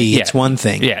Unity, it's one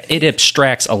thing. Yeah, it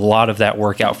abstracts a lot of that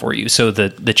work out for you. So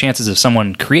the chances of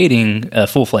someone creating a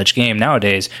full-fledged game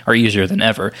nowadays are easier than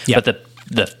ever. Yeah. But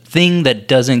the thing that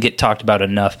doesn't get talked about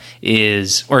enough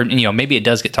is, or maybe it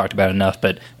does get talked about enough,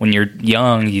 but when you're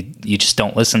young, you just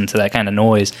don't listen to that kind of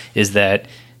noise, is that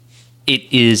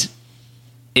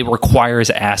it requires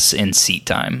ass and seat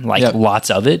time, lots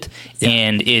of it. Yep.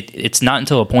 And it's not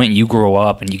until a point you grow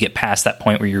up and you get past that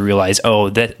point where you realize,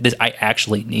 I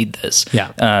actually need this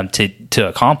to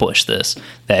accomplish this,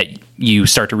 that you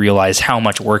start to realize how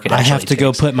much work it actually takes. I have to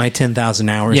go put my 10,000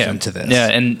 hours into this. Yeah,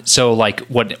 and so like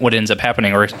what ends up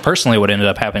happening, or personally what ended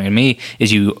up happening to me,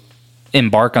 is you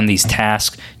embark on these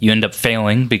tasks, you end up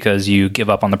failing because you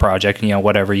give up on the project,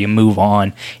 whatever, you move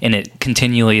on, and it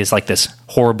continually is like this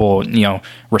horrible,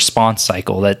 response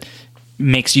cycle that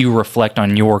makes you reflect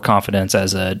on your confidence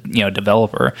as a,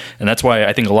 developer. And that's why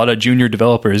I think a lot of junior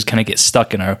developers kind of get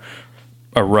stuck in a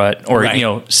rut,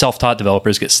 or, self-taught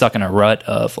developers get stuck in a rut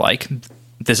of like,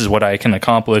 this is what I can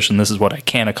accomplish and this is what I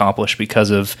can't accomplish because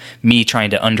of me trying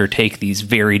to undertake these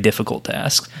very difficult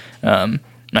tasks.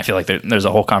 I feel like there's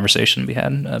a whole conversation to be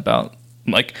had about,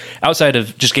 like, outside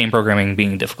of just game programming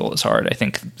being difficult is hard. I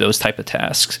think those type of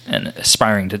tasks and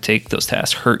aspiring to take those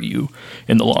tasks hurt you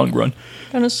in the long run.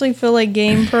 I honestly feel like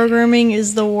game programming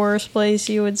is the worst place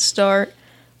you would start.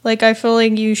 Like, I feel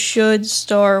like you should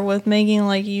start with making,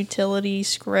 like, utility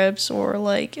scripts or,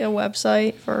 like, a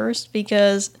website first,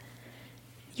 because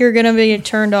you're going to be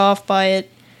turned off by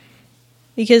it.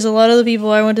 Because a lot of the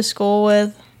people I went to school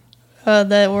with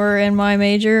that were in my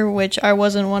major, which I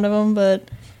wasn't one of them, but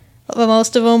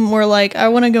most of them were like, I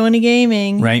want to go into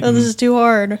gaming. Right. Oh, this is too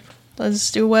hard.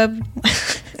 Let's do web.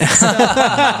 So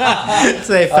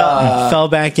they fell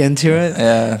back into it.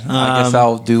 Yeah, I guess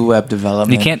I'll do web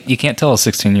development. You can't tell a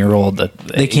 16-year-old that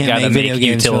they can't gotta make video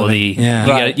games. Utility.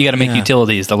 Yeah. You got to make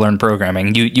utilities to learn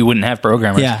programming. You wouldn't have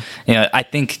programmers. Yeah. I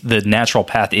think the natural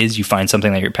path is you find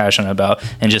something that you're passionate about,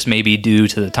 and just maybe due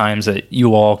to the times that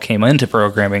you all came into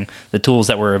programming, the tools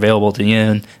that were available to you,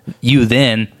 and you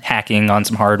then hacking on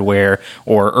some hardware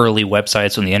or early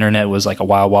websites when the internet was like a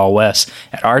wild, wild west.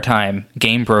 At our time,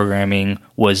 game programming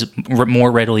was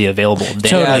more readily available.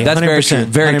 Totally, yeah, that's 100%,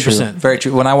 very true. 100%. Very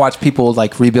true. When I watch people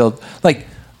like rebuild, like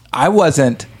I was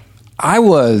in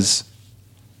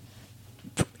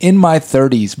my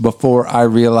 30s before I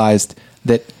realized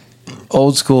that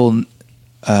old school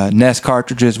NES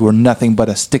cartridges were nothing but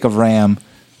a stick of RAM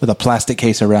with a plastic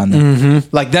case around them.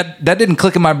 Mm-hmm. Like that didn't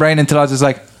click in my brain until I was just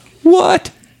like,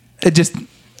 what? It just...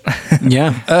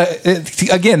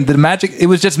 again, the magic, it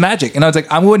was just magic. And I was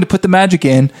like, I'm going to put the magic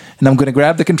in, and I'm going to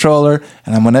grab the controller,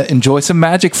 and I'm going to enjoy some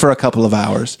magic for a couple of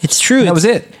hours. It's true. That was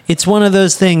it. It's one of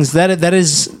those things that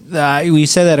is, we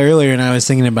said that earlier, and I was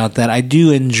thinking about that. I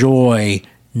do enjoy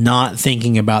not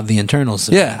thinking about the internals.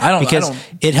 Yeah, I don't because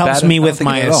it helps me with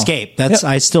my escape.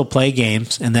 I still play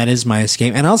games, and that is my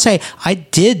escape. And I'll say I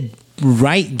did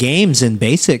write games in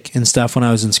BASIC and stuff when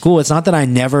I was in school. It's not that I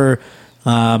never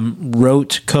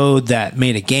wrote code that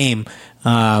made a game.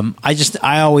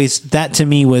 That to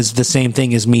me was the same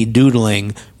thing as me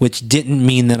doodling, which didn't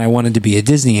mean that I wanted to be a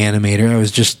Disney animator. I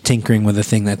was just tinkering with a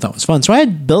thing that I thought was fun. So I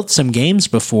had built some games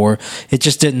before. It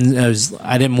just I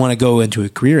didn't want to go into a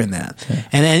career in that. Yeah.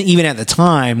 And then even at the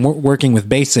time, working with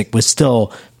BASIC was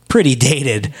still pretty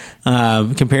dated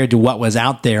compared to what was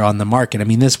out there on the market. I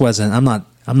mean, I'm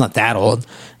not that old.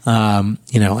 Like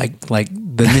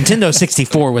the Nintendo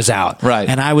 64 was out. Right.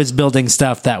 And I was building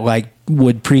stuff that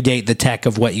would predate the tech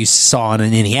of what you saw on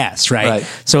an NES, right?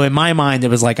 So in my mind, it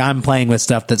was like, I'm playing with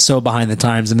stuff that's so behind the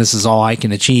times and this is all I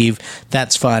can achieve.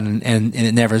 That's fun. And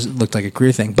it never looked like a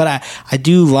career thing. But I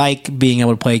do like being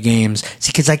able to play games.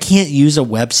 See, because I can't use a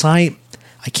website.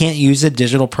 I can't use a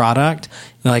digital product.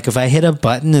 Like if I hit a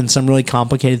button and some really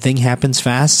complicated thing happens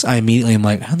fast, I immediately am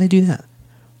like, how'd they do that?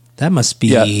 That must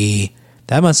be,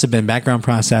 that must have been background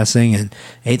processing, and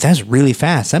hey, that's really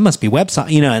fast. That must be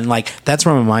website, and that's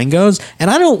where my mind goes.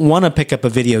 And I don't want to pick up a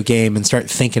video game and start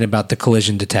thinking about the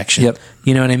collision detection. Yep.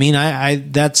 You know what I mean?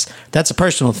 That's a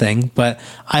personal thing, but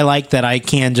I like that I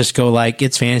can just go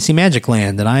it's Fantasy Magic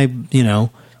Land, and I,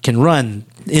 can run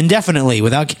indefinitely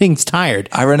without getting tired.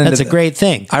 That's a great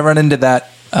thing. I run into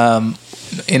that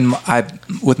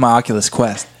with my Oculus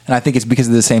Quest, and I think it's because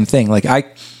of the same thing.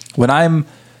 When I'm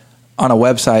on a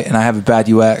website and I have a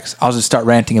bad UX, I'll just start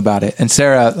ranting about it. And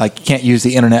Sarah can't use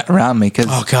the internet around me because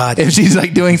if she's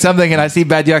doing something and I see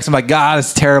bad UX, I'm like, God,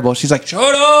 it's terrible. She's like,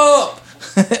 shut up.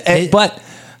 But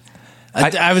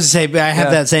I would say I have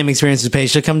that same experience with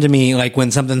Paige. She'll come to me when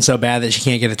something's so bad that she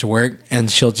can't get it to work, and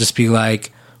she'll just be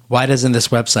like, why doesn't this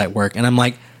website work? And I'm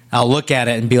like, I'll look at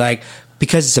it and be like,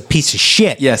 because it's a piece of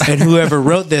shit. Yes. And whoever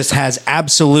wrote this has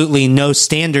absolutely no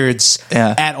standards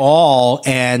at all,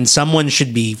 and someone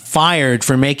should be fired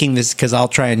for making this, because I'll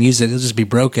try and use it. It'll just be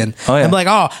broken. Oh, yeah. I'm like,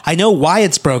 I know why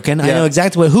it's broken. I know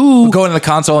exactly who. Go into the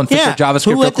console and fix your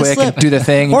JavaScript real quick and do the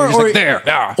thing.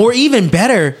 Or even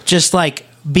better, just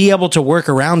be able to work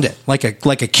around it like a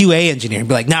QA engineer and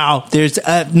be like, no, there's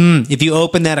if you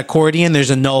open that accordion,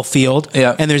 there's a null field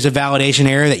and there's a validation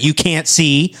error that you can't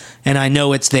see, and I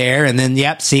know it's there, and then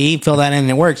see, fill that in and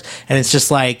it works. And it's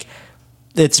just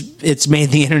it's made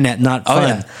the internet not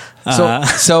fun.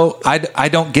 So I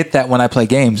don't get that when I play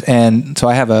games, and so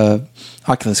I have a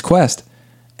Oculus Quest,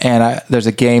 and there's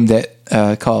a game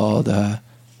that called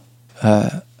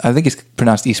I think it's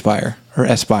pronounced Espire or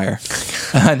Espire.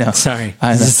 I know. Sorry.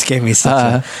 This gave me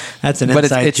such that's an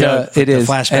inside joke. It is.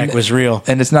 The flashback was real.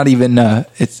 And it's not even,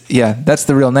 that's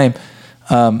the real name.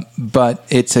 But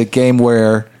it's a game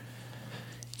where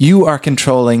you are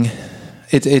controlling,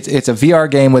 it's a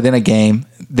VR game within a game.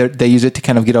 They use it to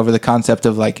kind of get over the concept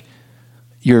of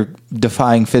you're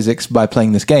defying physics by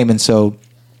playing this game. And so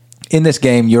in this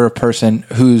game, you're a person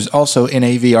who's also in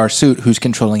a VR suit who's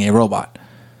controlling a robot.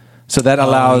 So that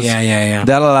allows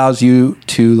that allows you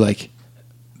to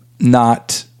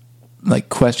not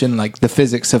question the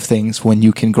physics of things when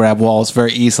you can grab walls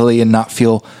very easily and not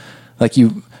feel like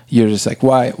you're just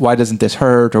why doesn't this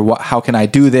hurt, or how can I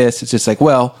do this? It's just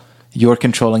you're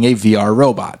controlling a VR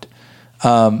robot.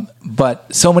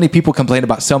 But so many people complain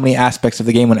about so many aspects of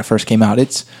the game when it first came out.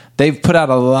 They've put out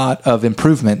a lot of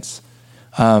improvements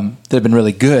that have been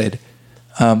really good.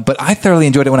 But I thoroughly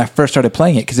enjoyed it when I first started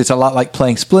playing it because it's a lot like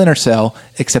playing Splinter Cell,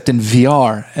 except in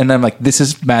VR. And I'm like, this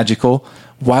is magical.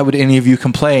 Why would any of you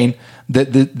complain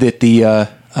that the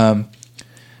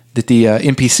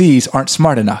NPCs aren't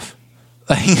smart enough?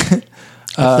 That's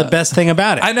the best thing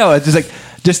about it. I know. It's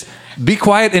just be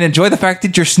quiet and enjoy the fact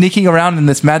that you're sneaking around in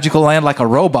this magical land like a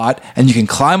robot, and you can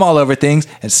climb all over things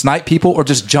and snipe people, or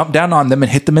just jump down on them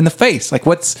and hit them in the face.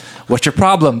 What's your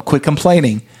problem? Quit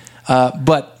complaining.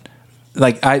 But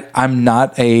I'm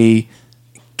not a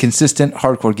consistent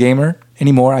hardcore gamer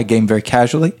anymore. I game very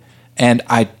casually, and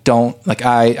I don't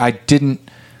I didn't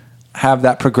have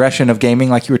that progression of gaming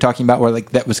like you were talking about, where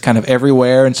that was kind of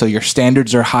everywhere, and so your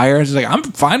standards are higher. It's I'm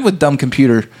fine with dumb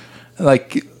computer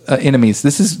enemies.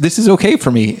 This is okay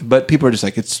for me, but people are just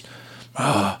it's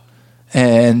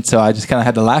and so I just kind of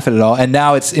had to laugh at it all. And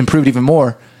now it's improved even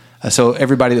more. So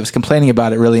everybody that was complaining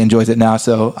about it really enjoys it now.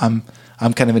 So I'm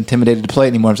kind of intimidated to play it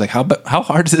anymore. I was how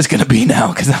hard is this going to be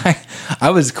now? Because I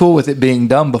was cool with it being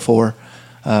dumb before,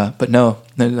 but no,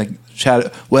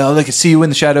 shadow. Well, they can see you in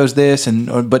the shadows.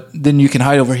 But then you can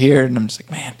hide over here, and I'm just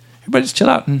man, everybody just chill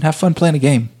out and have fun playing a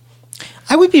game.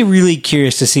 I would be really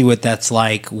curious to see what that's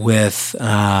like with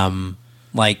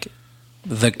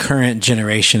the current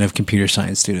generation of computer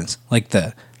science students, like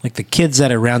the kids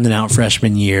that are rounding out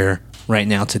freshman year right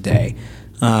now today,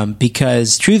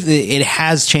 because it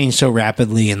has changed so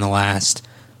rapidly in the last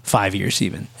 5 years.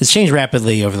 Even it's changed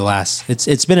rapidly over the last.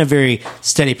 It's been a very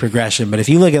steady progression. But if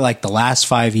you look at like the last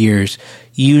 5 years,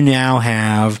 you now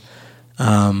have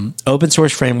open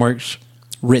source frameworks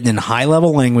written in high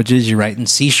level languages. You're writing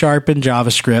C# and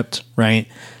JavaScript, right?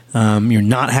 You're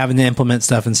not having to implement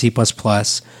stuff in C++.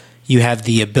 You have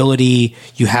the ability,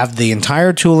 you have the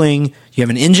entire tooling, you have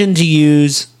an engine to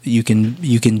use, you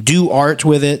can do art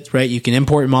with it, right? You can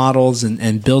import models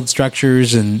and build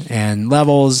structures and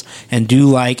levels and do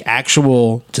like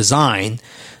actual design.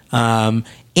 And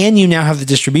you now have the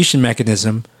distribution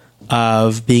mechanism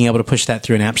of being able to push that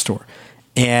through an app store.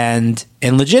 And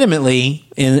legitimately,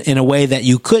 in a way that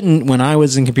you couldn't when I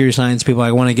was in computer science, people,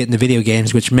 I want to get into video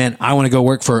games, which meant I want to go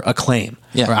work for Acclaim,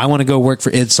 or I want to go work for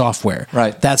id Software.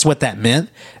 Right. That's what that meant.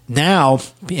 Now,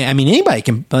 I mean, anybody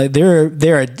can.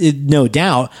 There are no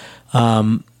doubt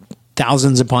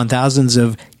thousands upon thousands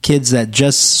of kids that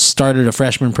just started a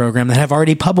freshman program that have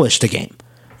already published a game.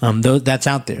 That's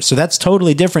out there. So that's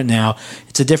totally different now.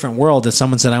 It's a different world. If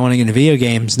someone said, I want to get into video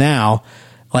games now,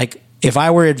 like, if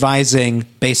I were advising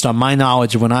based on my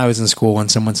knowledge of when I was in school, when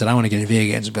someone said, I want to get into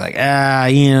video games, I'd be like,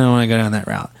 I don't want to go down that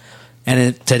route.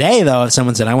 And today, though, if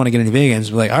someone said, I want to get into video games,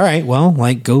 I'd be like, all right, well,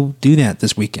 like, go do that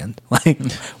this weekend. Like,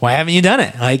 why haven't you done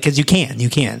it? Like, because you can.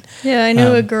 Yeah, I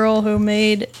knew a girl who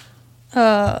made,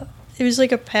 it was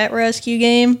like a pet rescue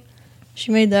game.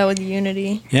 She made that with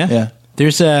Unity. Yeah. There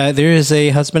is a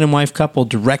husband and wife couple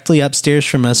directly upstairs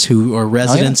from us who are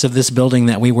residents of this building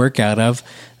that we work out of.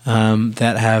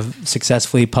 That have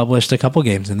successfully published a couple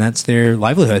games, and that's their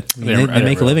livelihood. They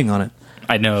make a living on it.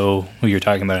 I know who you're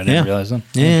talking about. I didn't realize them.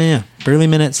 Yeah. Burly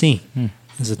Men at Sea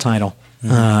is the title,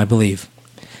 I believe.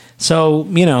 So,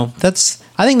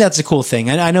 I think that's a cool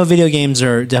thing. I know video games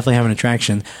are definitely having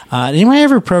attraction. Did anyone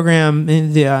ever program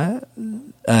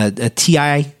a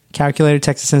TI calculator,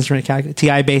 Texas Instrument calculator,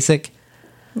 TI Basic?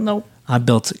 Nope. I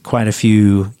built quite a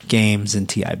few games in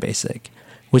TI Basic,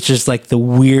 which is like the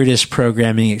weirdest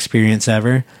programming experience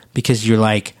ever, because you're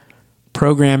like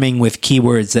programming with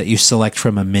keywords that you select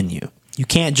from a menu. You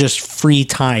can't just free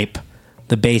type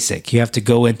the basic. You have to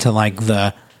go into like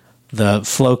the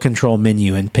flow control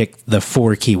menu and pick the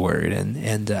for keyword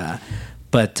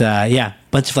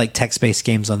bunch of like text-based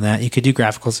games on that. You could do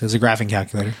graphical. There's a graphing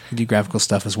calculator. You could do graphical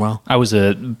stuff as well. I was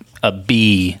a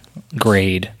B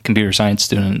grade computer science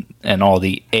student, and all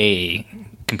the A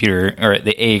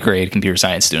grade computer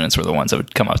science students were the ones that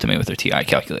would come up to me with their TI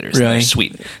calculators. Really? And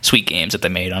their sweet games that they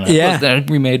made on it. Yeah. That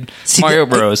remade Mario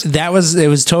Bros. It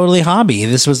was totally hobby.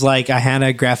 This was like, I had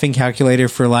a graphing calculator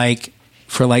for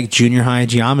junior high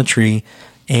geometry,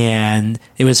 and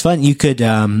it was fun. You could,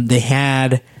 they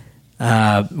had,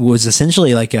 was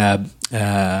essentially like I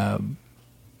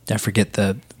forget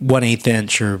the 1/8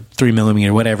 inch or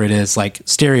 3mm, whatever it is, like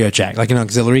stereo jack, like an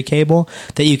auxiliary cable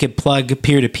that you could plug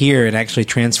peer to peer and actually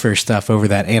transfer stuff over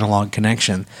that analog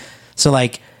connection. So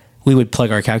like we would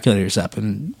plug our calculators up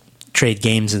and trade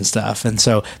games and stuff. And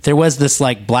so there was this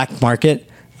like black market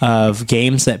of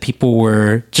games that people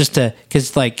were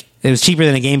because like it was cheaper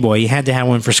than a Game Boy. You had to have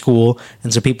one for school.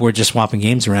 And so people were just swapping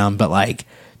games around. But like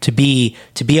to be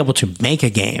able to make a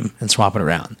game and swap it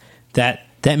around, that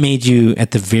made you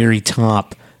at the very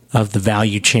top of the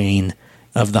value chain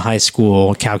of the high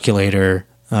school calculator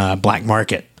black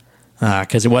market.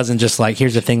 Because it wasn't just like,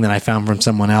 here's a thing that I found from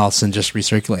someone else and just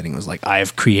recirculating. It was like, I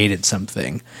have created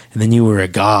something. And then you were a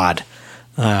god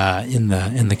in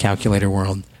the calculator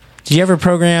world. Did you ever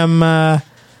program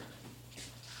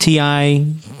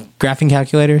TI graphing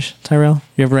calculators, Tyrel?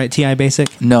 You ever write TI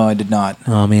Basic? No, I did not.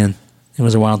 Oh, man. It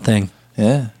was a wild thing.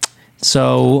 Yeah.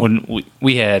 So when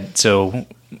we had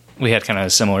kind of a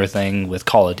similar thing with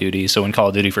Call of Duty. So when Call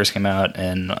of Duty first came out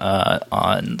and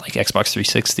on like Xbox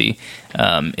 360,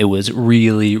 it was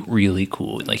really, really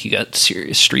cool. Like you got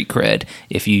serious street cred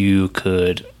if you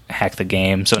could hack the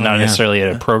game. So not necessarily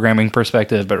at a programming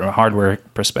perspective, but a hardware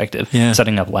perspective. Yeah.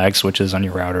 Setting up lag switches on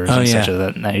your routers and such of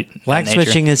that nature. Lag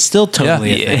switching is still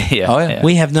totally a thing. Yeah.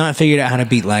 We have not figured out how to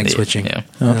beat lag switching.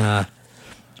 Yeah.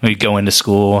 We'd go into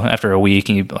school after a week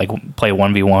and you like play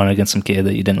 1v1 against some kid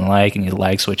that you didn't like, and you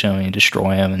lag switch him and you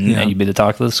destroy him, and you'd be the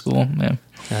talk of the school. Yeah,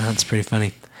 that's pretty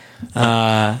funny.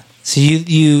 So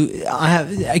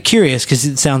I'm curious because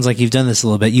it sounds like you've done this a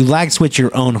little bit. You lag switch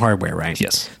your own hardware, right?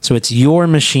 Yes. So it's your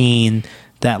machine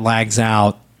that lags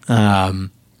out, and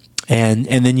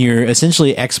then you're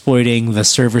essentially exploiting the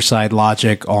server side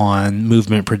logic on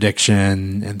movement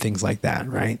prediction and things like that,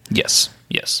 right? Yes.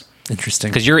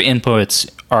 Interesting. Because your inputs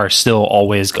are still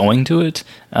always going to it,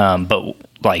 but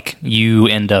like you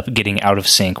end up getting out of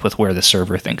sync with where the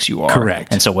server thinks you are.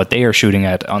 Correct. And so what they are shooting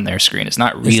at on their screen is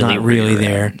not really, it's not really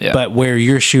there. Yeah. But where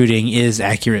you're shooting is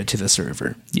accurate to the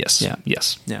server. Yes. Yeah.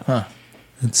 Yes. Yeah. Huh.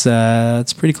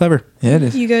 It's pretty clever. Yeah, it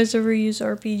is. You guys ever use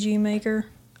RPG Maker?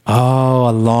 Oh,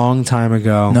 a long time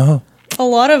ago. No. A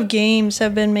lot of games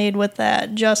have been made with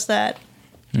that, just that.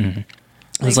 It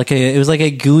was like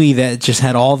a GUI that just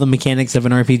had all the mechanics of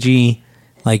an RPG.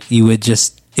 Like you would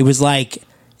just, it was like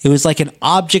an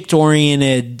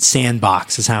object-oriented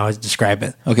sandbox is how I would describe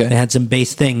it. Okay. It had some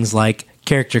base things like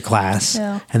character class,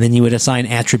 and then you would assign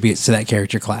attributes to that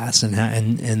character class,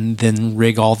 and then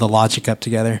rig all the logic up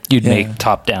together. You'd make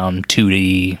top-down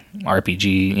 2D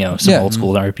RPG, some old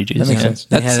school RPGs. That makes sense.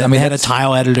 They had a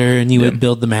tile editor, and you would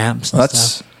build the maps. And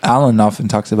stuff. Alan often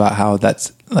talks about how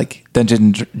that's like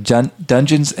Dungeons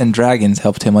and Dragons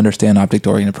helped him understand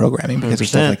object-oriented programming because of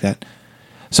stuff like that.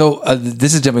 So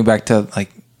this is jumping back to like,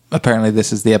 apparently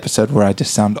this is the episode where I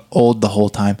just sound old the whole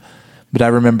time. But I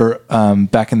remember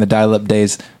back in the dial-up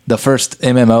days, the first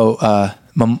MMO,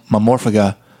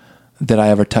 Mamorphaga, that I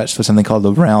ever touched was something called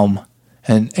The Realm.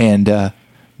 And that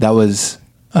was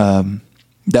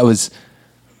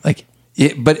like,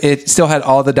 but it still had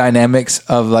all the dynamics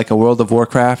of like a World of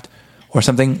Warcraft or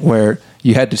something where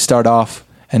you had to start off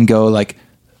and go like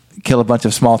kill a bunch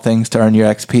of small things to earn your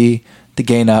XP, to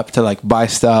gain up, to like buy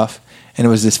stuff. And it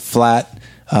was this flat,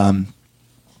 it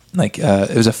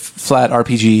was a flat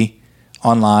RPG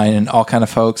online and all kind of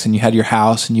folks, and you had your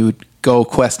house and you would go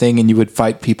questing and you would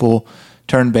fight people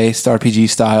turn-based RPG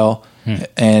style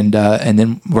and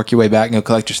then work your way back and go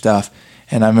collect your stuff.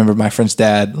 And I remember my friend's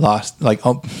dad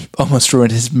almost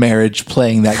ruined his marriage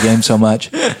playing that game so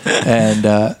much. And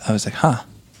I was like,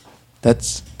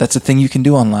 that's a thing you can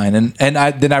do online. And then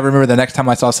I remember the next time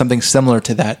I saw something similar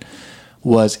to that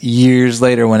was years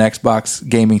later when Xbox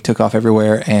gaming took off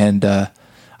everywhere, and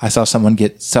I saw someone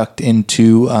get sucked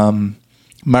into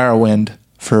Morrowind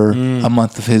for a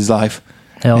month of his life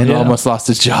and almost lost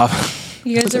his job.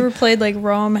 You guys ever played like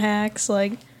ROM hacks?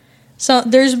 Like, so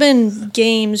there's been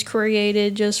games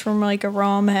created just from like a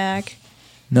ROM hack.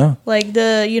 No. Like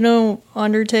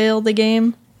Undertale, the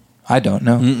game? I don't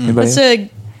know. It's a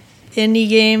indie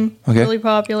game, really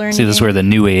popular indie See, this is game. where the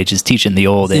new age is teaching the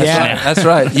old age. Yeah, that's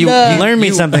right. You learn me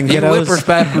something, kiddos.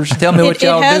 Whippers, tell me what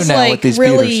y'all do now with these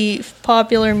really computers.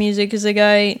 popular music because the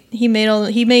guy he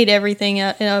made everything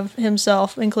of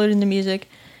himself, including the music.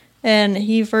 And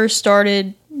he first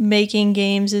started making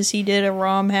games as he did a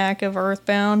ROM hack of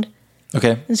Earthbound.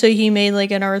 Okay. And so he made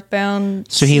like an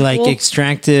Earthbound. So he like sequel.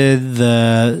 extracted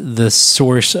the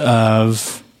source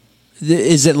of.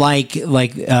 Is it like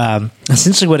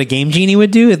essentially what a Game Genie would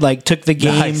do? It like took the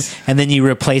game and then you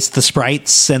replace the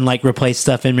sprites and like replace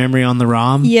stuff in memory on the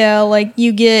ROM? Yeah, like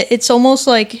it's almost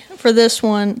like for this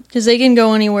one, because they can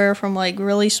go anywhere from like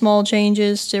really small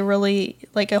changes to really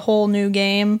like a whole new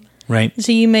game. Right.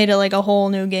 So you made it like a whole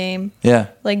new game. Yeah.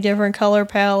 Like different color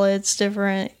palettes,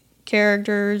 different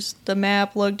characters, the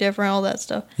map looked different, all that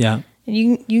stuff. Yeah. And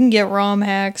you can get ROM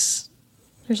hacks.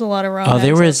 There's a lot of ROM hacks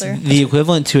there was out there. the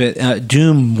equivalent to it,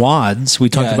 Doom WADs. We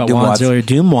talked about Doom WADs WADs. earlier.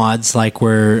 Doom WADs, like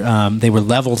where they were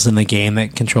levels in the game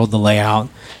that controlled the layout,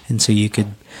 and so you could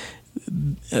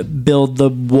build the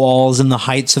walls and the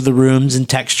heights of the rooms and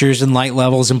textures and light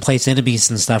levels and place enemies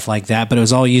and stuff like that. But it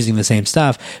was all using the same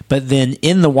stuff. But then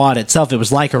in the WAD itself, it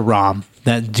was like a ROM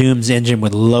that Doom's engine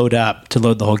would load up to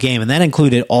load the whole game, and that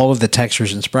included all of the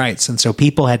textures and sprites. And so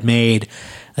people had made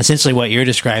essentially what you're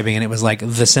describing, and it was like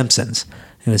The Simpsons.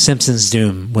 It was Simpsons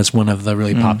Doom was one of the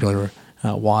really popular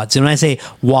WADs. And when I say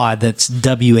WAD, that's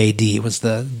W-A-D. It was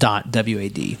the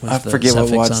 .WAD. I forget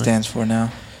what WAD stands for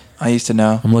now. I used to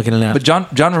know. I'm looking it up. But John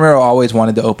Romero always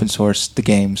wanted to open source the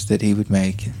games that he would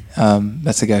make.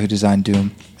 That's the guy who designed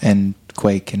Doom and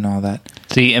Quake and all that.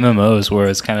 See, MMOs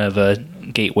were kind of a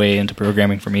gateway into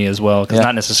programming for me as well, because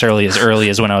not necessarily as early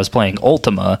as when I was playing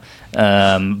Ultima,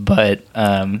 but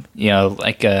when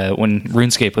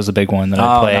RuneScape was a big one that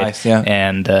I played, nice, yeah.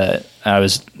 and I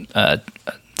was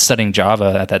studying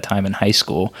Java at that time in high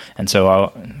school, and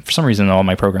so for some reason all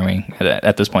my programming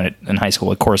at this point in high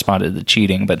school it corresponded to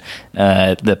cheating, but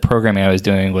the programming I was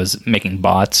doing was making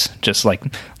bots, just like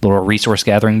little resource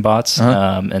gathering bots,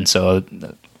 and so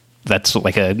that's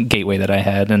like a gateway that I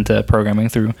had into programming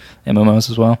through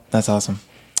MMOs as well. That's awesome.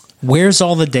 Where's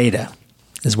all the data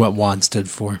is what WAD stood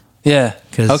for. Yeah.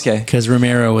 Okay. Because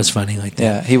Romero was funny like that.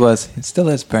 Yeah, he was. It still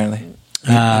is, apparently.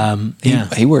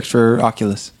 He works for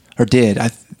Oculus. Or did.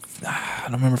 I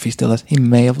don't remember if he still is. He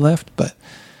may have left, but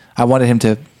I wanted him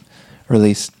to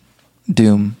release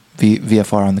Doom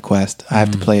VFR on the Quest. I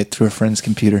have to play it through a friend's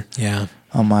computer. Yeah.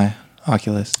 On my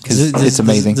Oculus because it's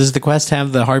amazing. Does the Quest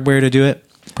have the hardware to do it?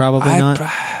 Probably not.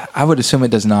 I would assume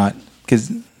it does not.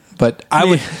 But I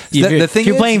would. The thing if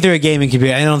you're is, playing through a gaming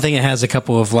computer, I don't think it has a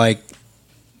couple of like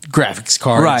graphics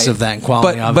cards of that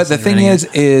quality. But the thing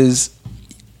is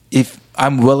if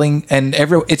I'm willing, and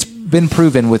it's been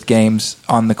proven with games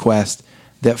on the Quest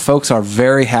that folks are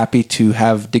very happy to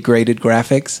have degraded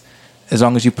graphics as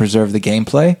long as you preserve the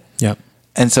gameplay. Yep.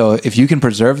 And so if you can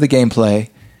preserve the gameplay,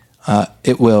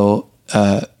 it will.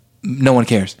 No one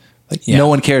cares. No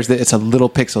one cares that it's a little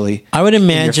pixely. I would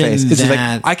imagine in your face. It's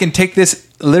that like I can take this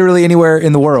literally anywhere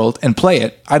in the world and play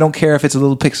it. I don't care if it's a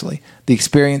little pixely. The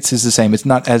experience is the same. It's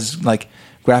not as like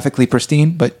graphically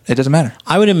pristine, but it doesn't matter.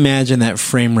 I would imagine that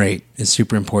frame rate is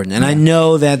super important. And I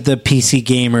know that the PC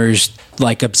gamers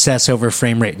like obsess over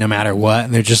frame rate no matter what.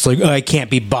 And they're just like, I can't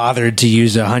be bothered to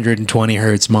use a 120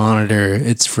 hertz monitor.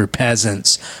 It's for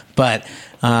peasants. But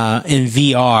in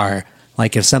VR,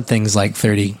 like if something's like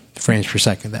 30 frames per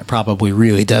second, that probably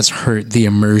really does hurt the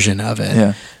immersion of it.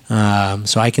 Yeah.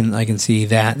 So I can see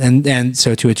that. And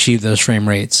so to achieve those frame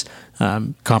rates,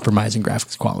 compromising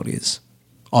graphics quality is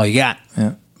all you got.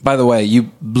 Yeah. By the way, you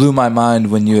blew my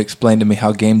mind when you explained to me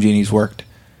how Game Genies worked.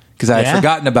 Because I had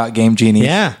forgotten about Game Genies.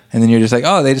 Yeah. And then you're just like,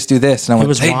 oh, they just do this. And I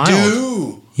went, they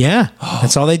do. Yeah.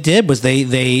 That's all they did was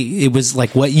it was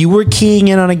like what you were keying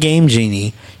in on a Game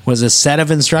Genie was a set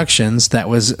of instructions that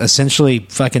was essentially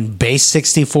fucking base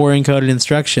 64 encoded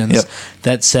instructions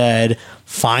that said,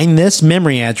 find this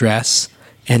memory address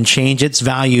and change its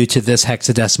value to this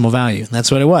hexadecimal value.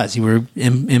 That's what it was. You were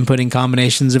inputting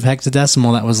combinations of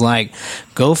hexadecimal that was like,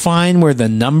 go find where the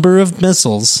number of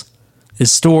missiles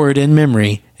is stored in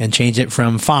memory and change it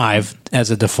from 5 as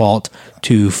a default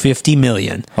to 50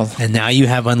 million. And now you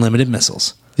have unlimited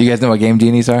missiles. Do you guys know what Game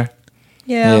Genies are?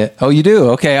 Yeah. Oh, you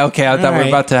do? Okay. I thought we were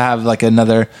about to have like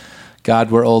another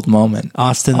God, we're old moment.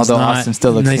 Austin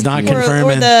still looks he's not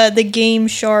confirming. Or the Game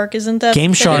Shark, isn't that?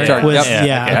 Game Shark was,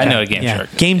 I know a Game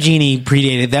Shark. Game Genie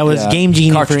predated. That was Game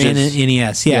Genie cartridges. For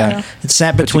NES. Yeah. It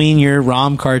sat between your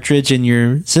ROM cartridge and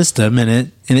your system,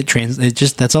 and it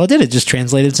just that's all it did. It just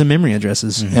translated some memory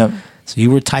addresses. Mm-hmm. Yep. So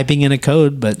you were typing in a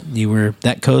code, but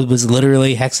that code was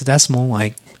literally hexadecimal,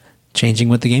 like changing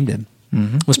what the game did.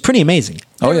 Mm-hmm. It was pretty amazing.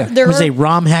 Oh yeah, it was a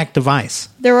ROM hack device.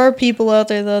 There are people out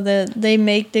there though that they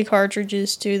make the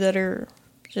cartridges too that are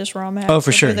just ROM hacks. Oh,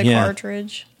 for sure, the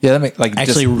cartridge. Yeah, that make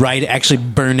actually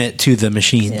burn it to the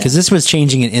machine because this was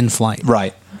changing it in flight.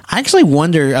 Right. I actually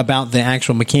wonder about the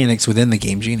actual mechanics within the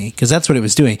Game Genie because that's what it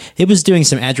was doing. It was doing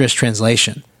some address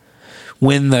translation.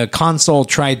 When the console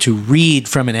tried to read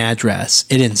from an address,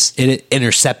 it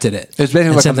intercepted it. It was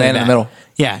basically like a man in the middle.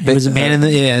 Yeah, it was a man in the.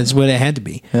 Yeah, that's what it had to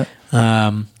be. Yeah.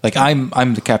 Like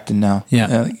I'm the captain now.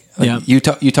 Yeah. You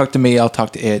talk to me, I'll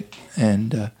talk to it,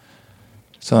 and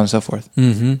so on and so forth.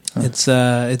 Mm-hmm.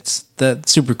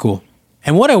 That's super cool.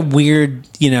 And what a weird,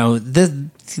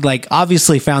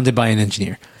 obviously founded by an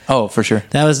engineer. Oh, for sure.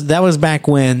 That was back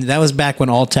when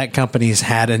all tech companies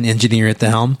had an engineer at the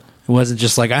helm. It wasn't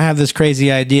just like, I have this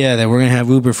crazy idea that we're going to have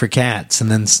Uber for cats.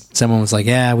 And then someone was like,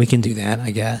 yeah, we can do that,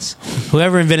 I guess.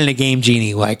 Whoever invented a Game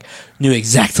Genie, knew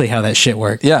exactly how that shit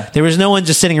worked. Yeah. There was no one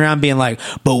just sitting around being like,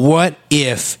 but what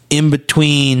if in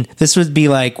between, this would be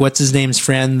like, what's his name's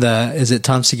friend? Is it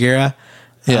Tom Segura?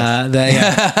 Yeah.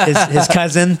 His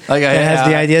cousin that has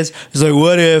the ideas. It's like,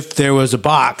 what if there was a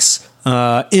box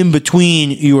in between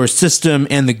your system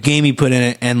and the game you put in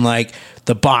it, and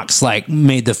the box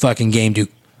made the fucking game do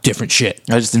different shit.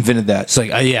 I just invented that. It's like,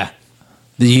 you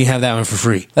can have that one for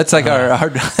free. That's like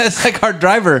our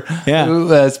driver who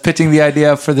was pitching the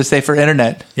idea for the safer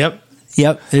internet. Yep. He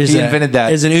invented that.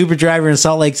 There's an Uber driver in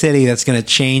Salt Lake City that's going to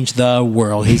change the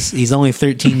world. He's only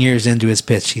 13 years into his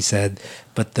pitch, he said,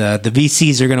 but the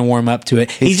VCs are going to warm up to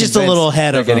it. He's just a little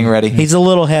ahead of getting ready. He's a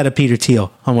little ahead of Peter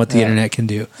Thiel on what the internet can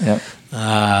do. Yep.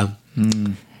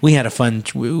 We had a fun.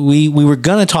 We were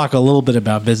going to talk a little bit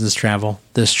about business travel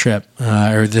this trip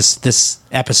or this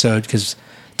episode because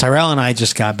Tyrel and I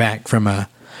just got back from a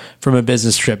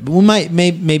business trip. We might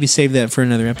maybe save that for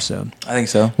another episode. I think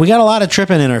so. We got a lot of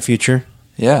tripping in our future.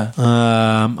 Yeah.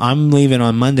 I'm leaving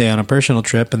on Monday on a personal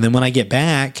trip, and then when I get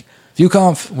back,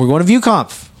 ViewConf. We're going to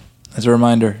ViewConf. As a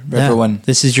reminder, everyone.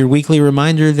 This is your weekly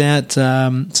reminder that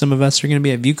some of us are going to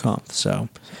be at ViewConf. So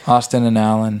Austin and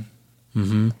Alan.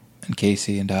 Mm-hmm. And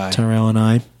Casey and I. Tyrell and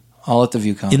I. All at the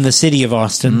ViewConf. In the city of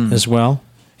Austin as well.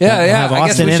 Yeah. I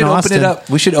guess we should open it up.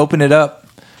 We should open it up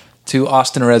to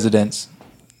Austin residents.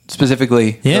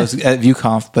 Specifically those at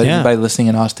ViewConf, but anybody listening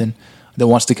in Austin that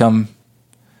wants to come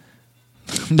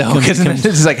No, because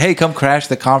it's like, hey, come crash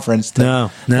the conference.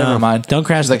 No. Never mind. Don't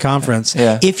crash the conference.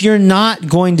 Yeah. If you're not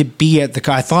going to be at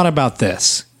I thought about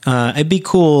this. It'd be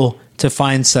cool to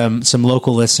find some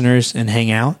local listeners and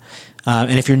hang out.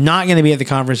 And if you're not going to be at the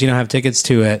conference, you don't have tickets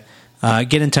to it,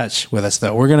 get in touch with us,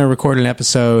 though. We're going to record an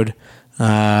episode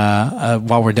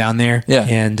while we're down there. Yeah.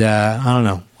 And I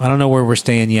don't know where we're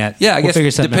staying yet. Yeah, I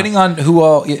guess depending on who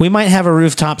all... We might have a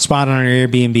rooftop spot on our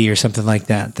Airbnb or something like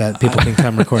that people can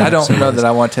come record. I don't know that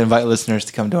I want to invite listeners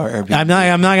to come to our Airbnb. I'm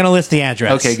not going to list the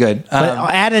address. Okay, good.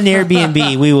 But at an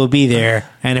Airbnb, we will be there.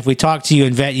 And if we talk to you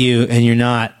and vet you, and you're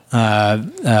not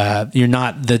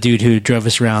the dude who drove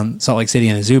us around Salt Lake City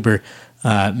in his Uber,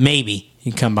 maybe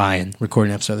you can come by and record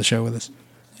an episode of the show with us.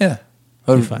 Yeah.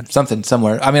 Or something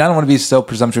somewhere. I mean, I don't want to be so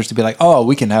presumptuous to be like, oh,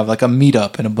 we can have like a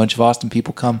meetup and a bunch of Austin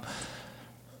people come.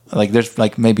 Like, there's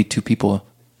like maybe 2 people.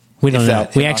 We don't know.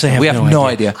 We actually have no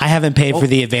idea. I haven't paid for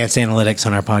the advanced analytics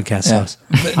on our podcast. Yeah. So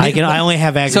I only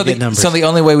have aggregate numbers. So the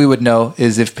only way we would know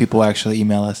is if people actually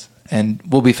email us. And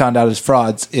we'll be found out as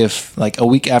frauds if, like, a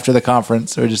week after the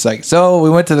conference, we're just like, so we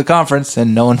went to the conference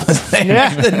and no one was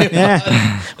there.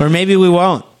 Yeah. Or maybe we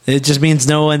won't. It just means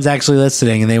no one's actually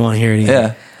listening and they won't hear it either.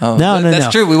 Yeah. Oh, no.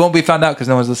 That's true. We won't be found out because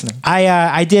no one's listening.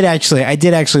 I did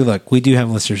actually look. We do have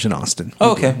listeners in Austin.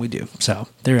 Okay. We do. So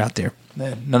they're out there.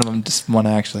 Yeah, none of them just want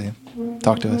to actually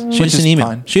talk to us. Shoot us an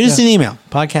email. Shoot us an email.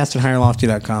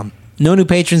 podcast@higherlofty.com. No new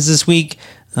patrons this week,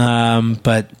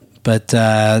 but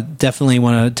definitely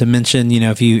wanted to mention,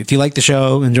 if you like the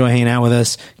show, enjoy hanging out with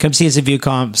us, come see us at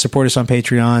ViewComp, support us on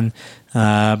Patreon,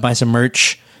 buy some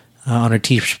merch on our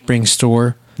Teespring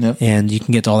store, and you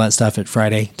can get to all that stuff at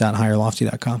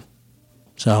friday.higherlofty.com.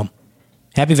 So,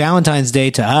 happy Valentine's Day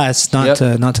to us, not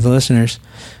to the listeners.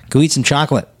 Go eat some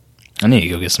chocolate. I need to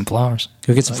go get some flowers.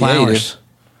 Go get some flowers.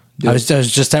 I was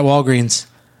just at Walgreens.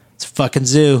 It's a fucking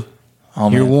zoo.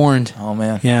 Oh, You're man. warned. Oh,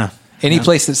 man. Yeah. Any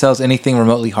place that sells anything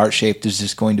remotely heart-shaped is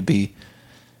just going to be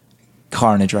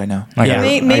carnage right now.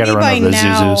 Maybe by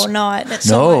now, not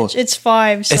so much. It's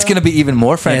 5. So. It's going to be even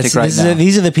more frantic now.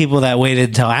 These are the people that waited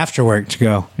until after work to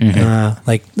go. Mm-hmm.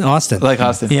 Like Austin.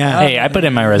 Yeah. Hey, I put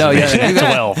in my reservation at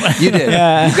 12. You did.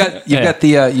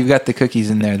 Yeah. You've got the cookies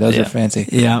in there. Those are fancy.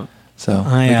 Yeah. So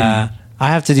I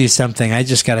have to do something. I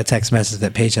just got a text message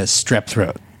that Paige has strep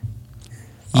throat.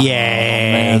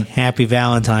 Yay! Happy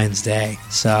Valentine's Day.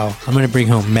 So I'm going to bring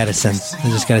home medicine. I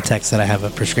just got a text that I have a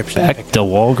prescription. Back to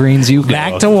Walgreens you go.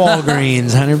 Back to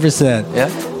Walgreens, 100%. Yeah.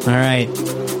 All right.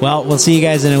 Well, we'll see you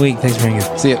guys in a week. Thanks for hanging.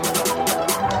 See you.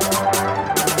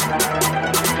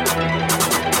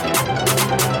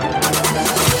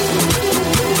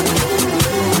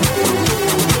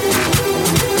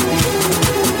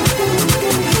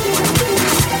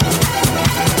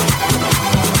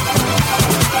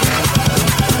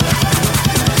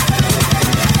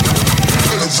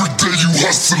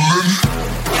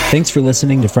 Thanks for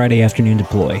listening to Friday Afternoon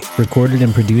Deploy, recorded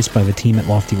and produced by the team at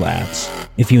Lofty Labs.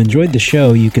 If you enjoyed the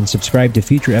show, you can subscribe to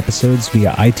future episodes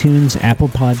via iTunes, Apple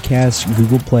Podcasts,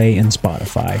 Google Play, and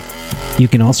Spotify. You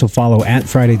can also follow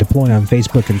 @Friday Deploy on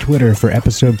Facebook and Twitter for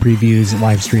episode previews,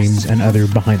 live streams, and other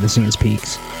behind-the-scenes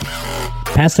peeks.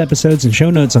 Past episodes and show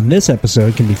notes on this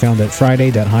episode can be found at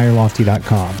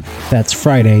friday.higherlofty.com. That's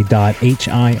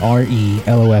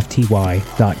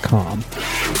friday.higherlofty.com.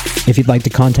 If you'd like to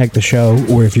contact the show,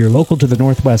 or if you're local to the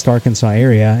Northwest Arkansas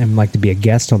area and would like to be a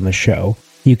guest on the show,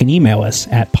 you can email us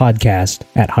at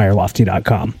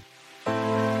podcast@higherlofty.com.